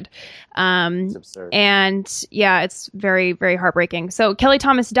prosecuted. It's absurd. And yeah, it's very, very heartbreaking. So Kelly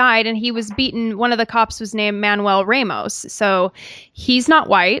Thomas died and he was beaten. One of the cops was named Manuel Ramos. So he's not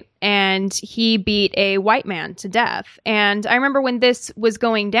white and he beat a white man to death. And I remember when this was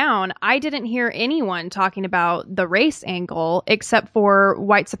going down, I didn't hear anyone talking about the race angle except for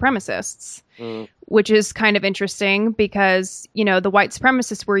white supremacists. Which is kind of interesting because, you know, the white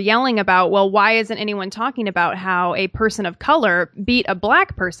supremacists were yelling about, well, why isn't anyone talking about how a person of color beat a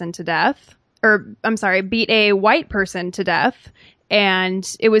black person to death? Or, I'm sorry, beat a white person to death.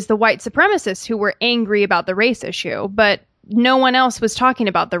 And it was the white supremacists who were angry about the race issue. But no one else was talking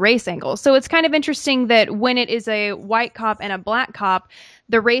about the race angle. So it's kind of interesting that when it is a white cop and a black cop,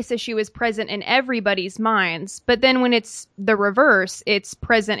 the race issue is present in everybody's minds. But then when it's the reverse, it's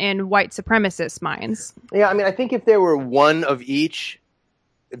present in white supremacist minds. Yeah, I mean, I think if there were one of each,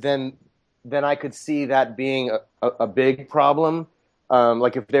 then I could see that being a big problem.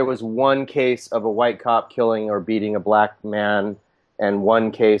 Like if there was one case of a white cop killing or beating a black man and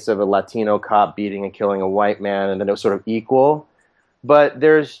one case of a Latino cop beating and killing a white man, and then it was sort of equal. But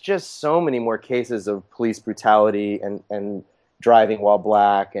there's just so many more cases of police brutality and driving while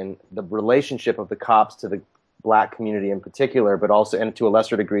black, and the relationship of the cops to the black community in particular, but also, and to a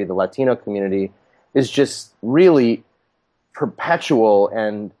lesser degree, the Latino community, is just really perpetual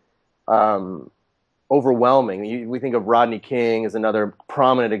and overwhelming. We think of Rodney King as another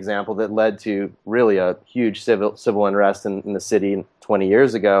prominent example that led to really a huge civil unrest in the city 20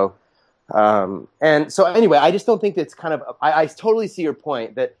 years ago. And so anyway, I just don't think that's kind of, I totally see your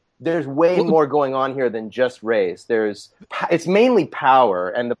point that there's way more going on here than just race. It's mainly power,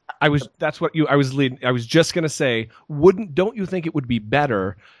 and I was just going to say, don't you think it would be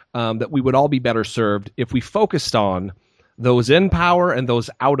better that we would all be better served if we focused on those in power and those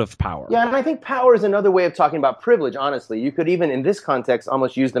out of power? Yeah, and I think power is another way of talking about privilege, honestly. You could even, in this context,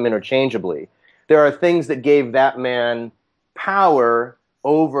 almost use them interchangeably. There are things that gave that man power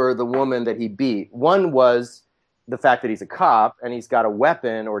over the woman that he beat. One was the fact that he's a cop and he's got a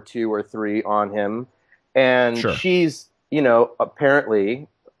weapon or 2 or 3 on him, and Sure. She's, apparently,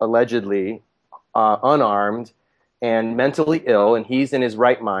 allegedly unarmed and mentally ill, and he's in his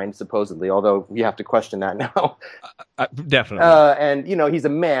right mind, supposedly, although we have to question that now. Definitely. And, he's a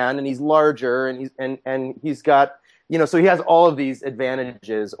man, and he's larger, and he's got, so he has all of these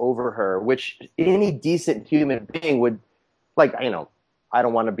advantages over her, which any decent human being would, like, I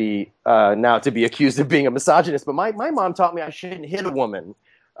don't want to be now to be accused of being a misogynist, but my mom taught me I shouldn't hit a woman,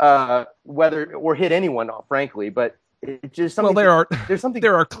 or hit anyone, frankly, but it's just something. Well,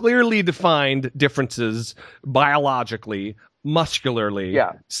 there are clearly defined differences biologically, muscularly,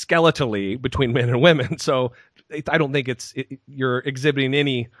 skeletally between men and women. So I don't think you're exhibiting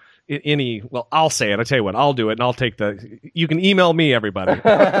any. Well, I'll say it. I tell you what, I'll do it, and I'll take you can email me, everybody.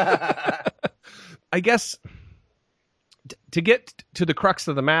 I guess to get to the crux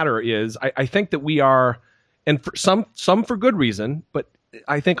of the matter is, I think that we are, and for some for good reason, but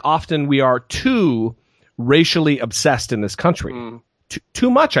I think often we are too racially obsessed in this country.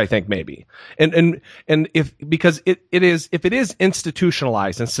 Too much, I think, maybe. And because it is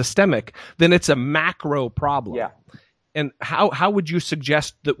institutionalized and systemic, then it's a macro problem. Yeah. And how would you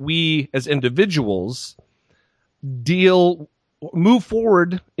suggest that we as individuals move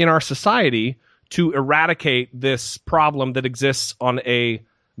forward in our society to eradicate this problem that exists on a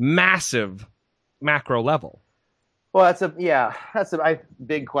massive macro level? Well, that's a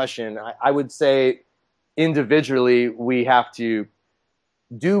big question. I would say individually we have to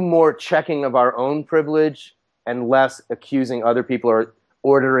do more checking of our own privilege and less accusing other people or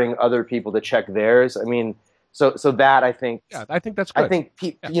ordering other people to check theirs. I mean, so that I think. Yeah, I think that's good. I think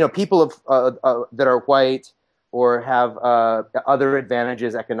people that are white or have other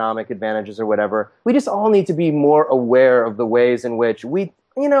advantages, economic advantages or whatever, we just all need to be more aware of the ways in which we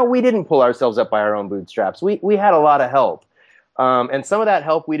didn't pull ourselves up by our own bootstraps. We had a lot of help, and some of that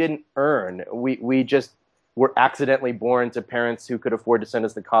help we didn't earn. We just were accidentally born to parents who could afford to send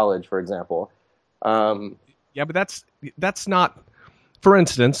us to college, for example. Yeah, but that's not. For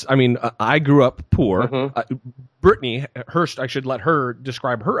instance, I mean, I grew up poor. Mm-hmm. Brittany Hurst, I should let her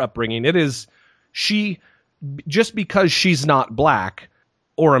describe her upbringing. It is just because she's not black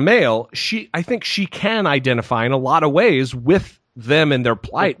or a male, I think she can identify in a lot of ways with them and their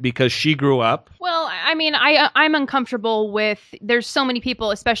plight because she grew up. Well, I mean, I'm uncomfortable with, there's so many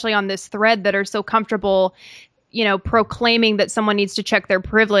people, especially on this thread, that are so comfortable, proclaiming that someone needs to check their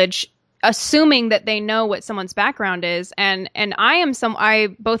privilege, assuming that they know what someone's background is. And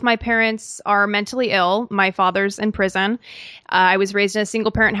both my parents are mentally ill. My father's in prison. I was raised in a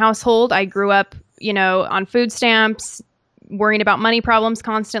single parent household. I grew up, on food stamps, worrying about money problems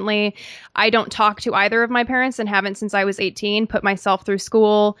constantly. I don't talk to either of my parents and haven't since I was 18, put myself through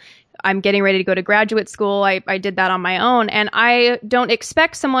school. I'm getting ready to go to graduate school. I did that on my own. And I don't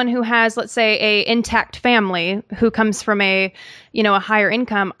expect someone who has, let's say, a intact family who comes from a higher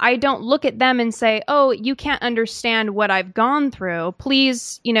income. I don't look at them and say, oh, you can't understand what I've gone through.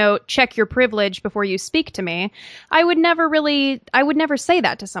 Please, check your privilege before you speak to me. I would never say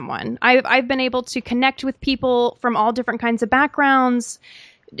that to someone. I've been able to connect with people from all different kinds of backgrounds.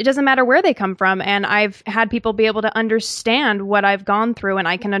 It doesn't matter where they come from. And I've had people be able to understand what I've gone through, and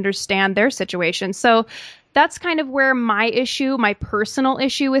I can understand their situation. So that's kind of where my personal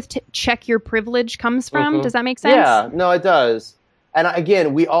issue with check your privilege comes from. Mm-hmm. Does that make sense? Yeah, no, it does. And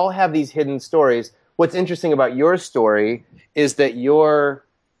again, we all have these hidden stories. What's interesting about your story is that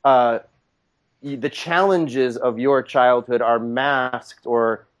the challenges of your childhood are masked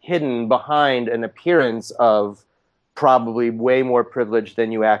or hidden behind an appearance of probably way more privilege than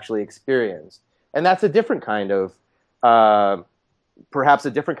you actually experienced. And that's a different kind of, perhaps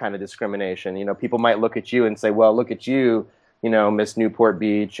a different kind of discrimination. People might look at you and say, well, look at you, Miss Newport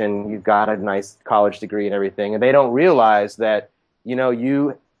Beach, and you've got a nice college degree and everything. And they don't realize that,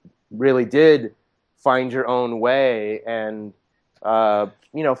 you really did find your own way and,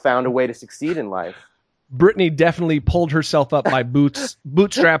 found a way to succeed in life. Brittany definitely pulled herself up by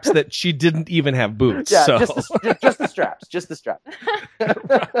bootstraps that she didn't even have boots. Yeah, so. just the straps, just the straps.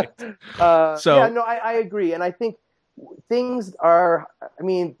 I agree. And I think things are,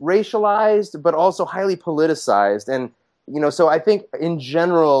 racialized, but also highly politicized. And, so I think in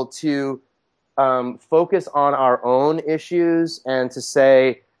general to focus on our issues issues and to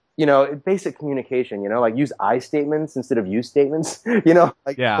say, basic communication, like use I statements instead of you statements,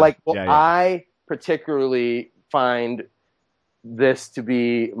 I particularly find this to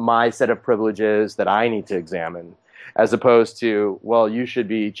be my set of privileges that I need to examine, as opposed to, well, you should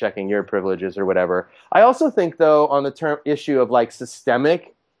be checking your privileges or whatever. I also think, though, on the issue of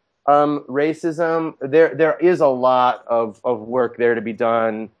systemic racism, there is a lot of work there to be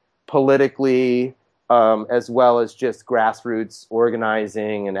done politically, as well as just grassroots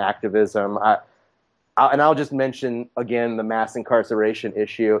organizing and activism. I'll just mention again the mass incarceration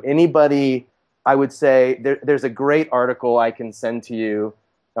issue. Anybody, I would say there's a great article I can send to you,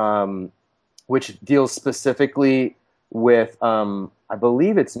 which deals specifically with, I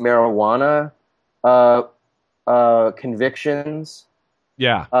believe it's marijuana convictions.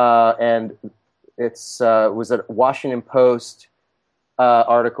 Yeah. And was a Washington Post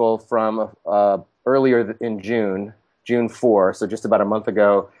article from earlier in June 4, so just about a month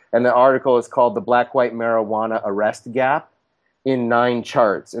ago. And the article is called "The Black-White Marijuana Arrest Gap in 9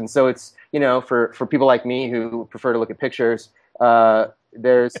 Charts." And so it's, for people like me who prefer to look at pictures,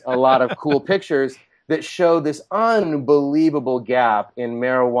 there's a lot of cool pictures that show this unbelievable gap in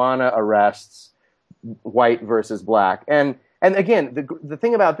marijuana arrests, white versus black. And again, the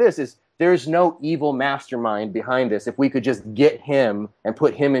thing about this is there's no evil mastermind behind this. If we could just get him and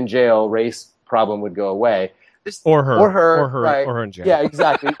put him in jail, race problem would go away. Or her, right. Or her in jail. Yeah,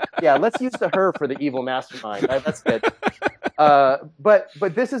 exactly. Yeah, let's use the her for the evil mastermind. That's good.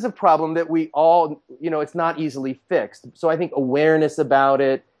 But this is a problem that we all, it's not easily fixed. So I think awareness about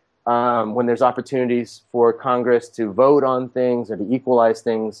it, when there's opportunities for Congress to vote on things or to equalize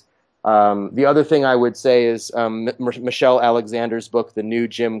things. The other thing I would say is Michelle Alexander's book, The New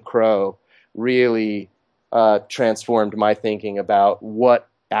Jim Crow, really transformed my thinking about what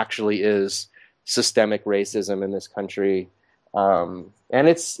actually is systemic racism in this country. And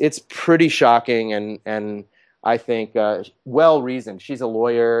it's pretty shocking and I think well-reasoned. She's a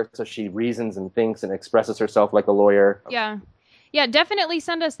lawyer, so she reasons and thinks and expresses herself like a lawyer. Yeah. Yeah, definitely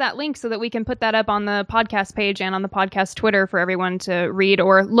send us that link so that we can put that up on the podcast page and on the podcast Twitter for everyone to read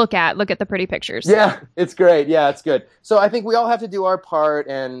or look at the pretty pictures. Yeah, it's great. Yeah, it's good. So I think we all have to do our part,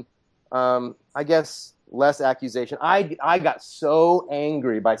 and I guess less accusation. I got so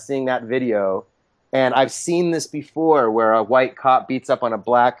angry by seeing that video And I've seen this before where a white cop beats up on a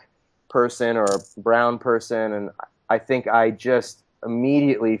black person or a brown person. And I think I just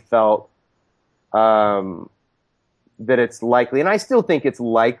immediately felt that it's likely, and I still think it's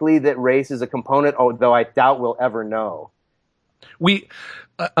likely that race is a component, although I doubt we'll ever know.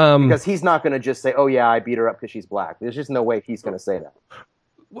 Because he's not going to just say, oh, yeah, I beat her up because she's black. There's just no way he's going to say that.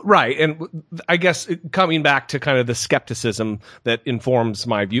 Right. And I guess coming back to kind of the skepticism that informs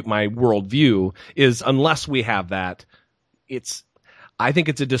my worldview is unless we have that, I think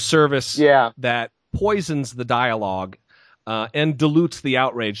it's a disservice that poisons the dialogue and dilutes the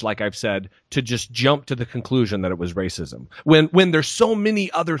outrage, like I've said, to just jump to the conclusion that it was racism. When there's so many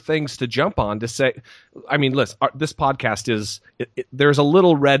other things to jump on to say, I mean, listen, this podcast is, there's a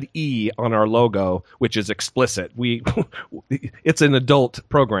little red E on our logo, which is explicit. It's an adult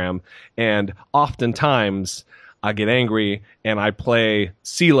program, and oftentimes I get angry and I play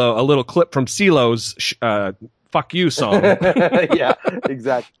CeeLo, a little clip from CeeLo's fuck you song. Yeah,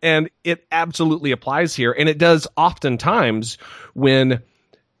 exactly. And it absolutely applies here. And it does oftentimes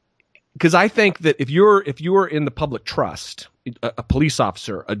because I think that if you're in the public trust, a police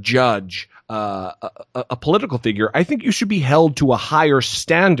officer, a judge, a political figure, I think you should be held to a higher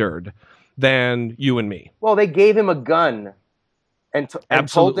standard than you and me. Well, they gave him a gun and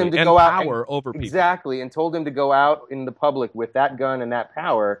told him to go out power over people. Exactly. And told him to go out in the public with that gun and that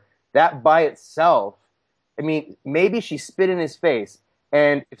power. That by itself, I mean, maybe she spit in his face,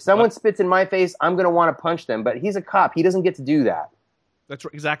 and if someone spits in my face, I'm going to want to punch them. But he's a cop; he doesn't get to do that. That's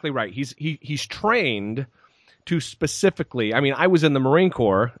exactly right. He's trained to specifically. I mean, I was in the Marine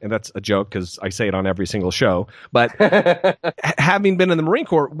Corps, and that's a joke because I say it on every single show. But having been in the Marine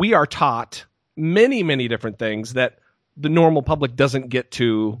Corps, we are taught many, many different things that the normal public doesn't get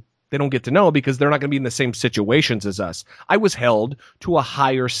to. They don't get to know because they're not going to be in the same situations as us. I was held to a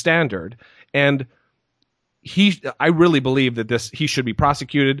higher standard, and I really believe that he should be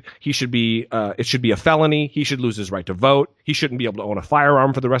prosecuted. He should be, it should be a felony. He should lose his right to vote. He shouldn't be able to own a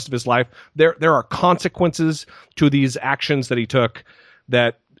firearm for the rest of his life. There are consequences to these actions that he took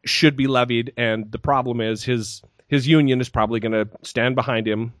that should be levied. And the problem is his union is probably going to stand behind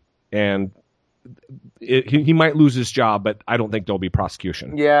him, and he might lose his job, but I don't think there'll be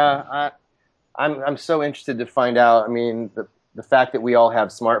prosecution. Yeah. I'm so interested to find out. I mean, the fact that we all have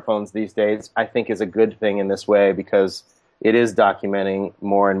smartphones these days, I think, is a good thing in this way because it is documenting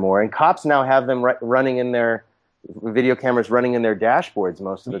more and more. And cops now have them running in their video cameras, running in their dashboards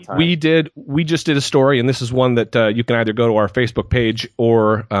most of the time. We just did a story, and this is one that you can either go to our Facebook page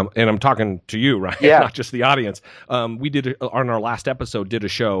or, and I'm talking to you, right? Yeah. Not just the audience. We did on our last episode, did a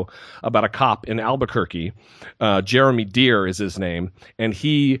show about a cop in Albuquerque. Jeremy Deere is his name, and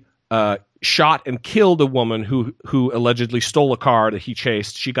he shot and killed a woman who allegedly stole a car that he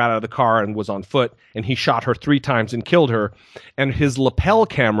chased. She got out of the car and was on foot, and he shot her 3 times and killed her. And his lapel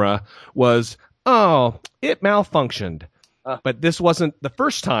camera was, it malfunctioned. But this wasn't the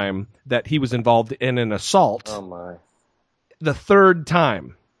first time that he was involved in an assault. Oh, my. The third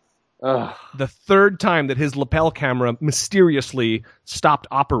time. Ugh. The third time that his lapel camera mysteriously stopped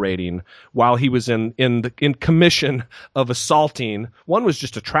operating while he was in commission of assaulting. One was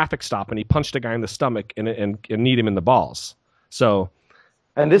just a traffic stop, and he punched a guy in the stomach and kneed him in the balls. So,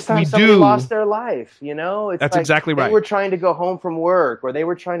 and this time somebody lost their life. You know, that's like exactly right. They were trying to go home from work, or they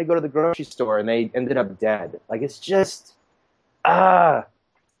were trying to go to the grocery store, and they ended up dead. Like, it's just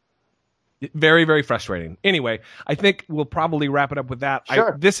very, very frustrating. Anyway, I think we'll probably wrap it up with that.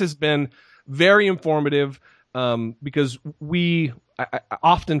 Sure. This has been very informative because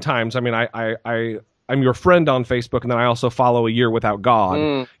oftentimes, I mean, I'm your friend on Facebook, and then I also follow A Year Without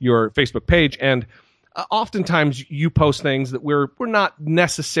God, your Facebook page, and oftentimes you post things that we're not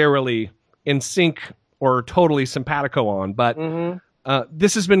necessarily in sync or totally simpatico on, but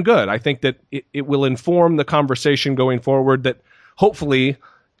this has been good. I think that it will inform the conversation going forward, that hopefully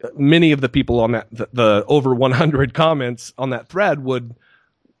many of the people on that, the over 100 comments on that thread would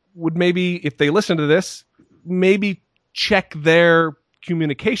maybe, if they listen to this, maybe check their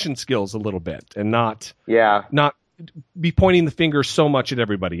communication skills a little bit and not be pointing the finger so much at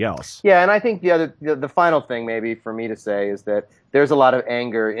everybody else. Yeah, and I think the final thing maybe for me to say is that there's a lot of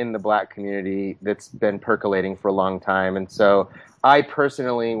anger in the Black community that's been percolating for a long time. And so I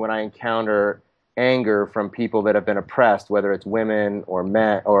personally, when I encounter anger from people that have been oppressed, whether it's women or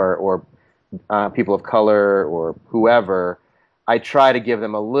men or people of color or whoever, I try to give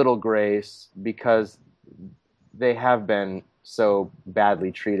them a little grace because they have been so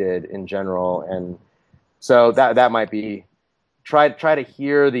badly treated in general. And so that might be, try to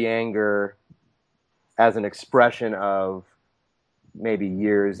hear the anger as an expression of maybe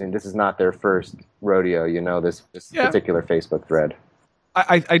years, and this is not their first rodeo, this particular Facebook thread.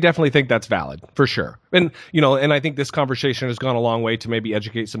 I definitely think that's valid, for sure. And, and I think this conversation has gone a long way to maybe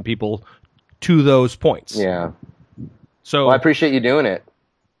educate some people to those points. Yeah. So I appreciate you doing it.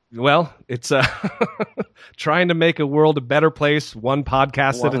 Well, it's trying to make a world a better place, one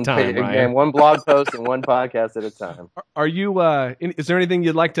podcast at a time, Ryan. And one blog post and one podcast at a time. Are you, is there anything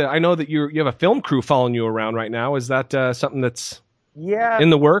you'd like to, I know that you have a film crew following you around right now. Is that something that's in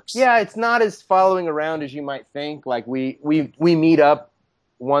the works? Yeah, it's not as following around as you might think. Like we meet up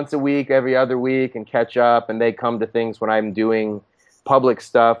once a week, every other week, and catch up, and they come to things when I'm doing public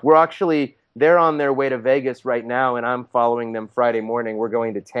stuff. They're on their way to Vegas right now, and I'm following them Friday morning. We're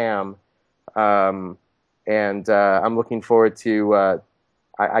going to TAM, and I'm looking forward to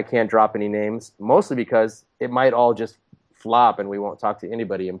I can't drop any names, mostly because it might all just flop and we won't talk to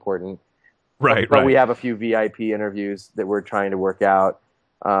anybody important. Right, but we have a few VIP interviews that we're trying to work out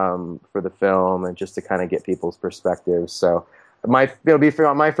for the film, and just to kind of get people's perspectives. So it'll be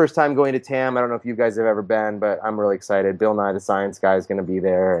my first time going to TAM. I don't know if you guys have ever been, but I'm really excited. Bill Nye the Science Guy is going to be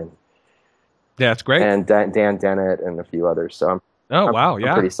there, and yeah, that's great. And Dan Dennett and a few others. So I'm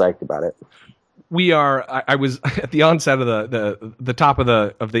pretty psyched about it. We are. I was at the onset of the top of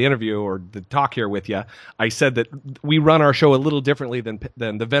the interview or the talk here with you. I said that we run our show a little differently than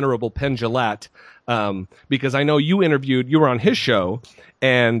the venerable Penn Jillette, because I know you were on his show,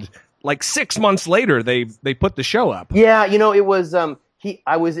 and like 6 months later they put the show up. Yeah, it was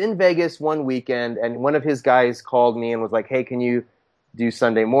I was in Vegas one weekend, and one of his guys called me and was like, "Hey, can you do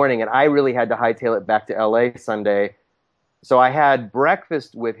Sunday morning?" And I really had to hightail it back to LA Sunday. So I had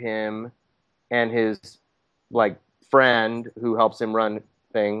breakfast with him and his friend who helps him run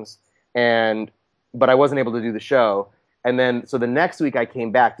things, but I wasn't able to do the show. And then so the next week I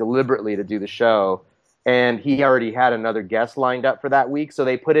came back deliberately to do the show, and he already had another guest lined up for that week. So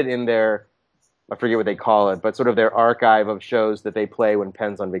they put it in their, I forget what they call it, but sort of their archive of shows that they play when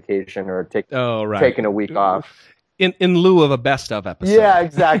Penn's on vacation or taking a week off. In lieu of a best of episode. Yeah,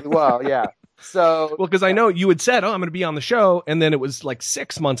 exactly. Well, yeah. So because I know you had said, "Oh, I'm going to be on the show," and then it was like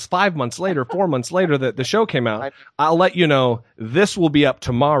 6 months, 5 months later, 4 months later that the show came out. I'll let you know this will be up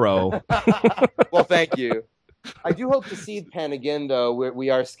tomorrow. Well, thank you. I do hope to see Penn again, though. We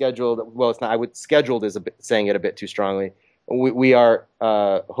are scheduled. Well, it's not. Scheduled is saying it a bit too strongly. We are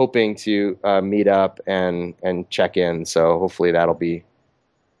hoping to meet up and check in. So hopefully that'll be.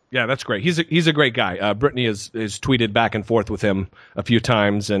 Yeah, that's great. He's a great guy. Brittany has tweeted back and forth with him a few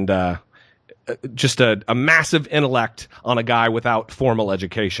times, and just a massive intellect on a guy without formal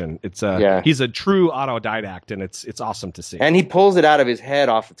education. He's a true autodidact, and it's awesome to see. And he pulls it out of his head,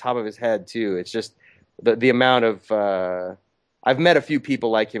 off the top of his head too. It's just the amount of. I've met a few people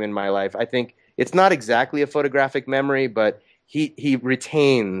like him in my life. I think it's not exactly a photographic memory, but he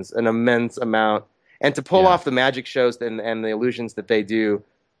retains an immense amount. And to pull off the magic shows and the illusions that they do,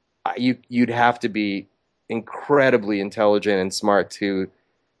 you'd have to be incredibly intelligent and smart to.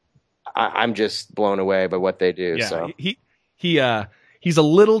 I'm just blown away by what they do. Yeah, so he's a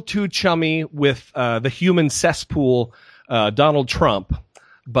little too chummy with the human cesspool, Donald Trump.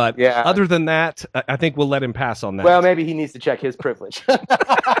 But other than that, I think we'll let him pass on that. Well, maybe he needs to check his privilege.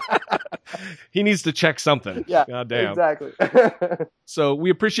 He needs to check something. Yeah, God damn. Exactly. So we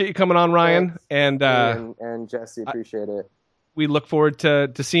appreciate you coming on, Ryan. And Jesse, appreciate it. We look forward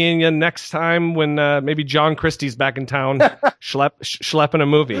to seeing you next time when maybe John Christie's back in town schlepping a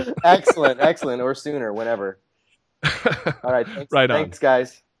movie. Excellent. Or sooner, whenever. All right. Thanks,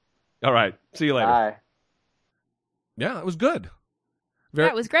 guys. All right. See you later. Bye. Yeah, it was good.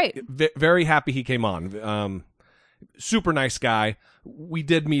 It was great. Very happy he came on. Super nice guy. We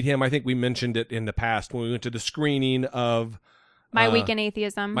did meet him. I think we mentioned it in the past when we went to the screening of My Week in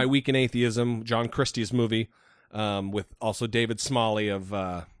Atheism. My Week in Atheism, John Christie's movie. With also David Smalley of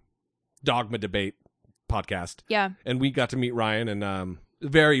Dogma Debate podcast. Yeah. And we got to meet Ryan, and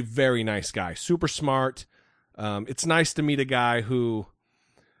very, very nice guy. Super smart. It's nice to meet a guy who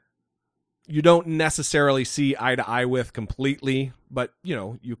you don't necessarily see eye to eye with completely, but,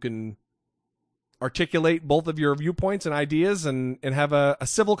 you can articulate both of your viewpoints and ideas and have a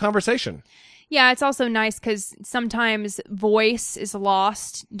civil conversation. Yeah, it's also nice because sometimes voice is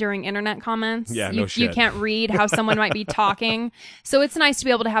lost during internet comments. Yeah, you can't read how someone might be talking. So it's nice to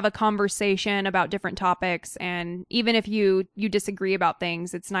be able to have a conversation about different topics. And even if you disagree about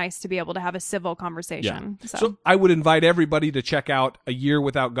things, it's nice to be able to have a civil conversation. Yeah. So I would invite everybody to check out A Year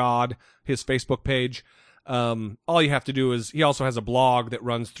Without God, his Facebook page. All you have to do is, he also has a blog that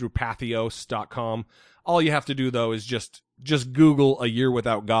runs through pathos.com. All you have to do, though, is just Google A Year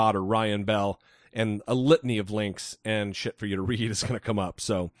Without God or Ryan Bell, and a litany of links and shit for you to read is going to come up.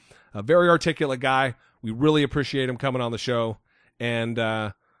 So a very articulate guy. We really appreciate him coming on the show. And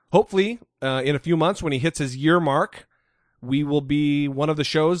hopefully in a few months when he hits his year mark, we will be one of the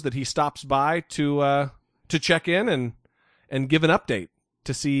shows that he stops by to check in and give an update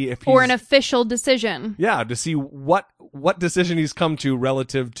to see if he's... Or an official decision. Yeah, to see what decision he's come to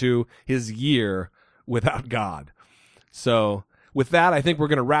relative to his year without God. So with that, I think we're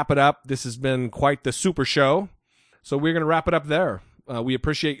going to wrap it up. This has been quite the super show. So we're going to wrap it up there. We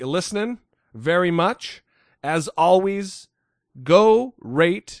appreciate you listening very much. As always, go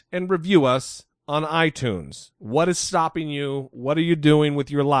rate and review us on iTunes. What is stopping you? What are you doing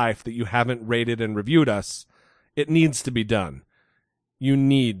with your life that you haven't rated and reviewed us? It needs to be done. You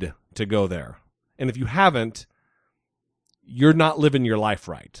need to go there. And if you haven't, you're not living your life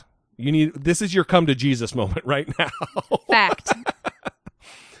right. This is your come to Jesus moment right now. Fact.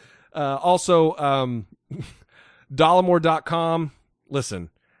 Also, Dollamore.com. Listen,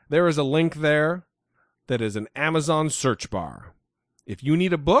 there is a link there that is an Amazon search bar. If you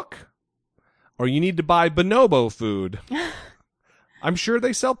need a book or you need to buy Bonobo food, I'm sure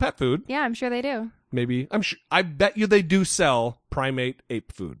they sell pet food. Yeah, I'm sure they do. Maybe. I bet you they do sell primate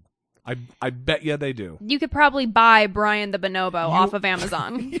ape food. I bet you they do. You could probably buy Brian the Bonobo off of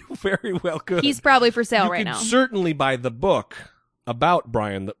Amazon. You very well could. He's probably for sale right now. You could certainly buy the book about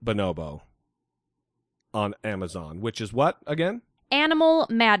Brian the Bonobo on Amazon, which is what, again? Animal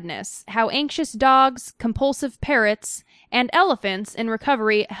Madness: How Anxious Dogs, Compulsive Parrots, and Elephants in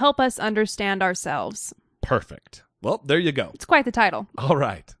Recovery Help Us Understand Ourselves. Perfect. Well, there you go. It's quite the title. All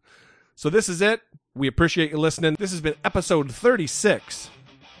right. So this is it. We appreciate you listening. This has been episode 36.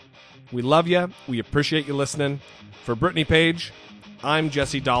 We love you. We appreciate you listening. For Brittany Page, I'm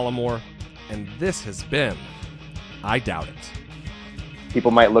Jesse Dollamore, and this has been I Doubt It.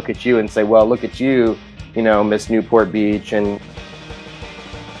 People might look at you and say, well, look at you, Miss Newport Beach, and